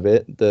arbiters of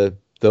it,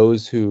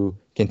 those who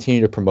continue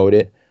to promote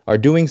it, are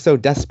doing so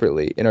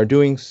desperately and are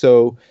doing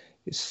so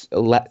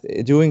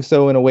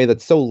in a way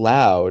that's so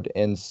loud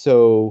and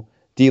so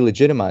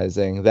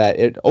delegitimizing that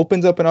it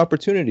opens up an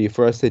opportunity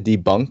for us to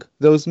debunk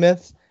those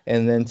myths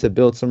and then to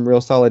build some real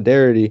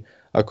solidarity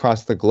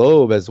across the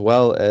globe, as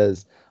well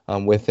as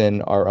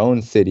within our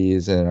own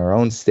cities and our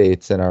own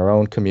states and our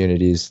own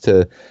communities,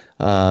 to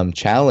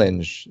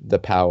challenge the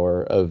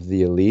power of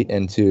the elite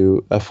and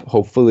to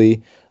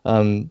hopefully,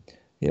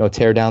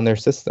 tear down their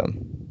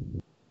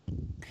system.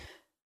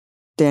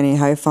 Danny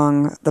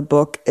Haiphong, the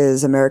book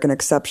is American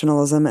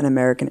Exceptionalism and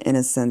American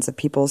Innocence, A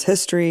People's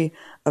History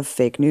of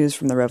Fake News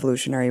from the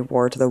Revolutionary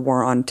War to the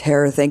War on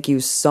Terror. Thank you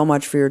so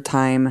much for your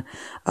time.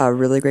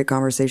 Really great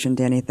conversation,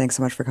 Danny. Thanks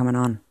so much for coming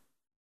on.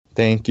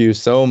 Thank you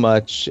so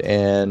much,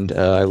 and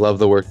I love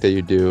the work that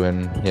you do,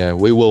 and yeah,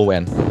 we will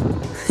win.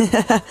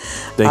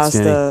 Thanks,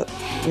 Danny.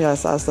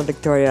 Yes, hasta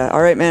Victoria.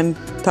 All right, man.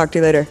 Talk to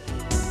you later.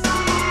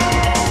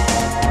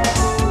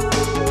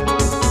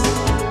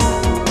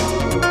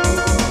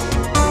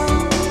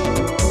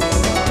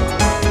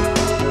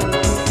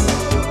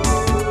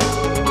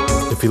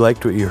 If you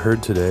liked what you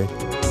heard today,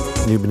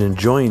 and you've been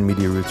enjoying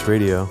Media Roots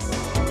Radio,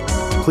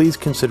 please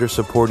consider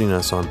supporting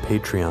us on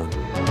Patreon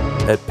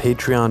at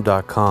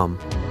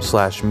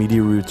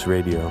patreon.com/Media Roots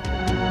Radio.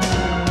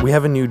 We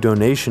have a new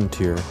donation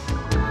tier.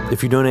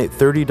 If you donate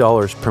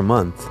 $30 per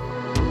month,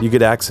 you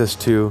get access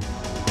to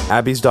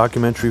Abby's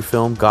documentary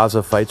film,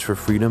 Gaza Fights for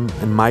Freedom,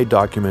 and my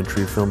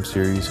documentary film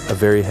series, A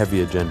Very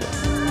Heavy Agenda.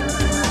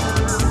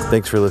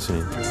 Thanks for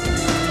listening.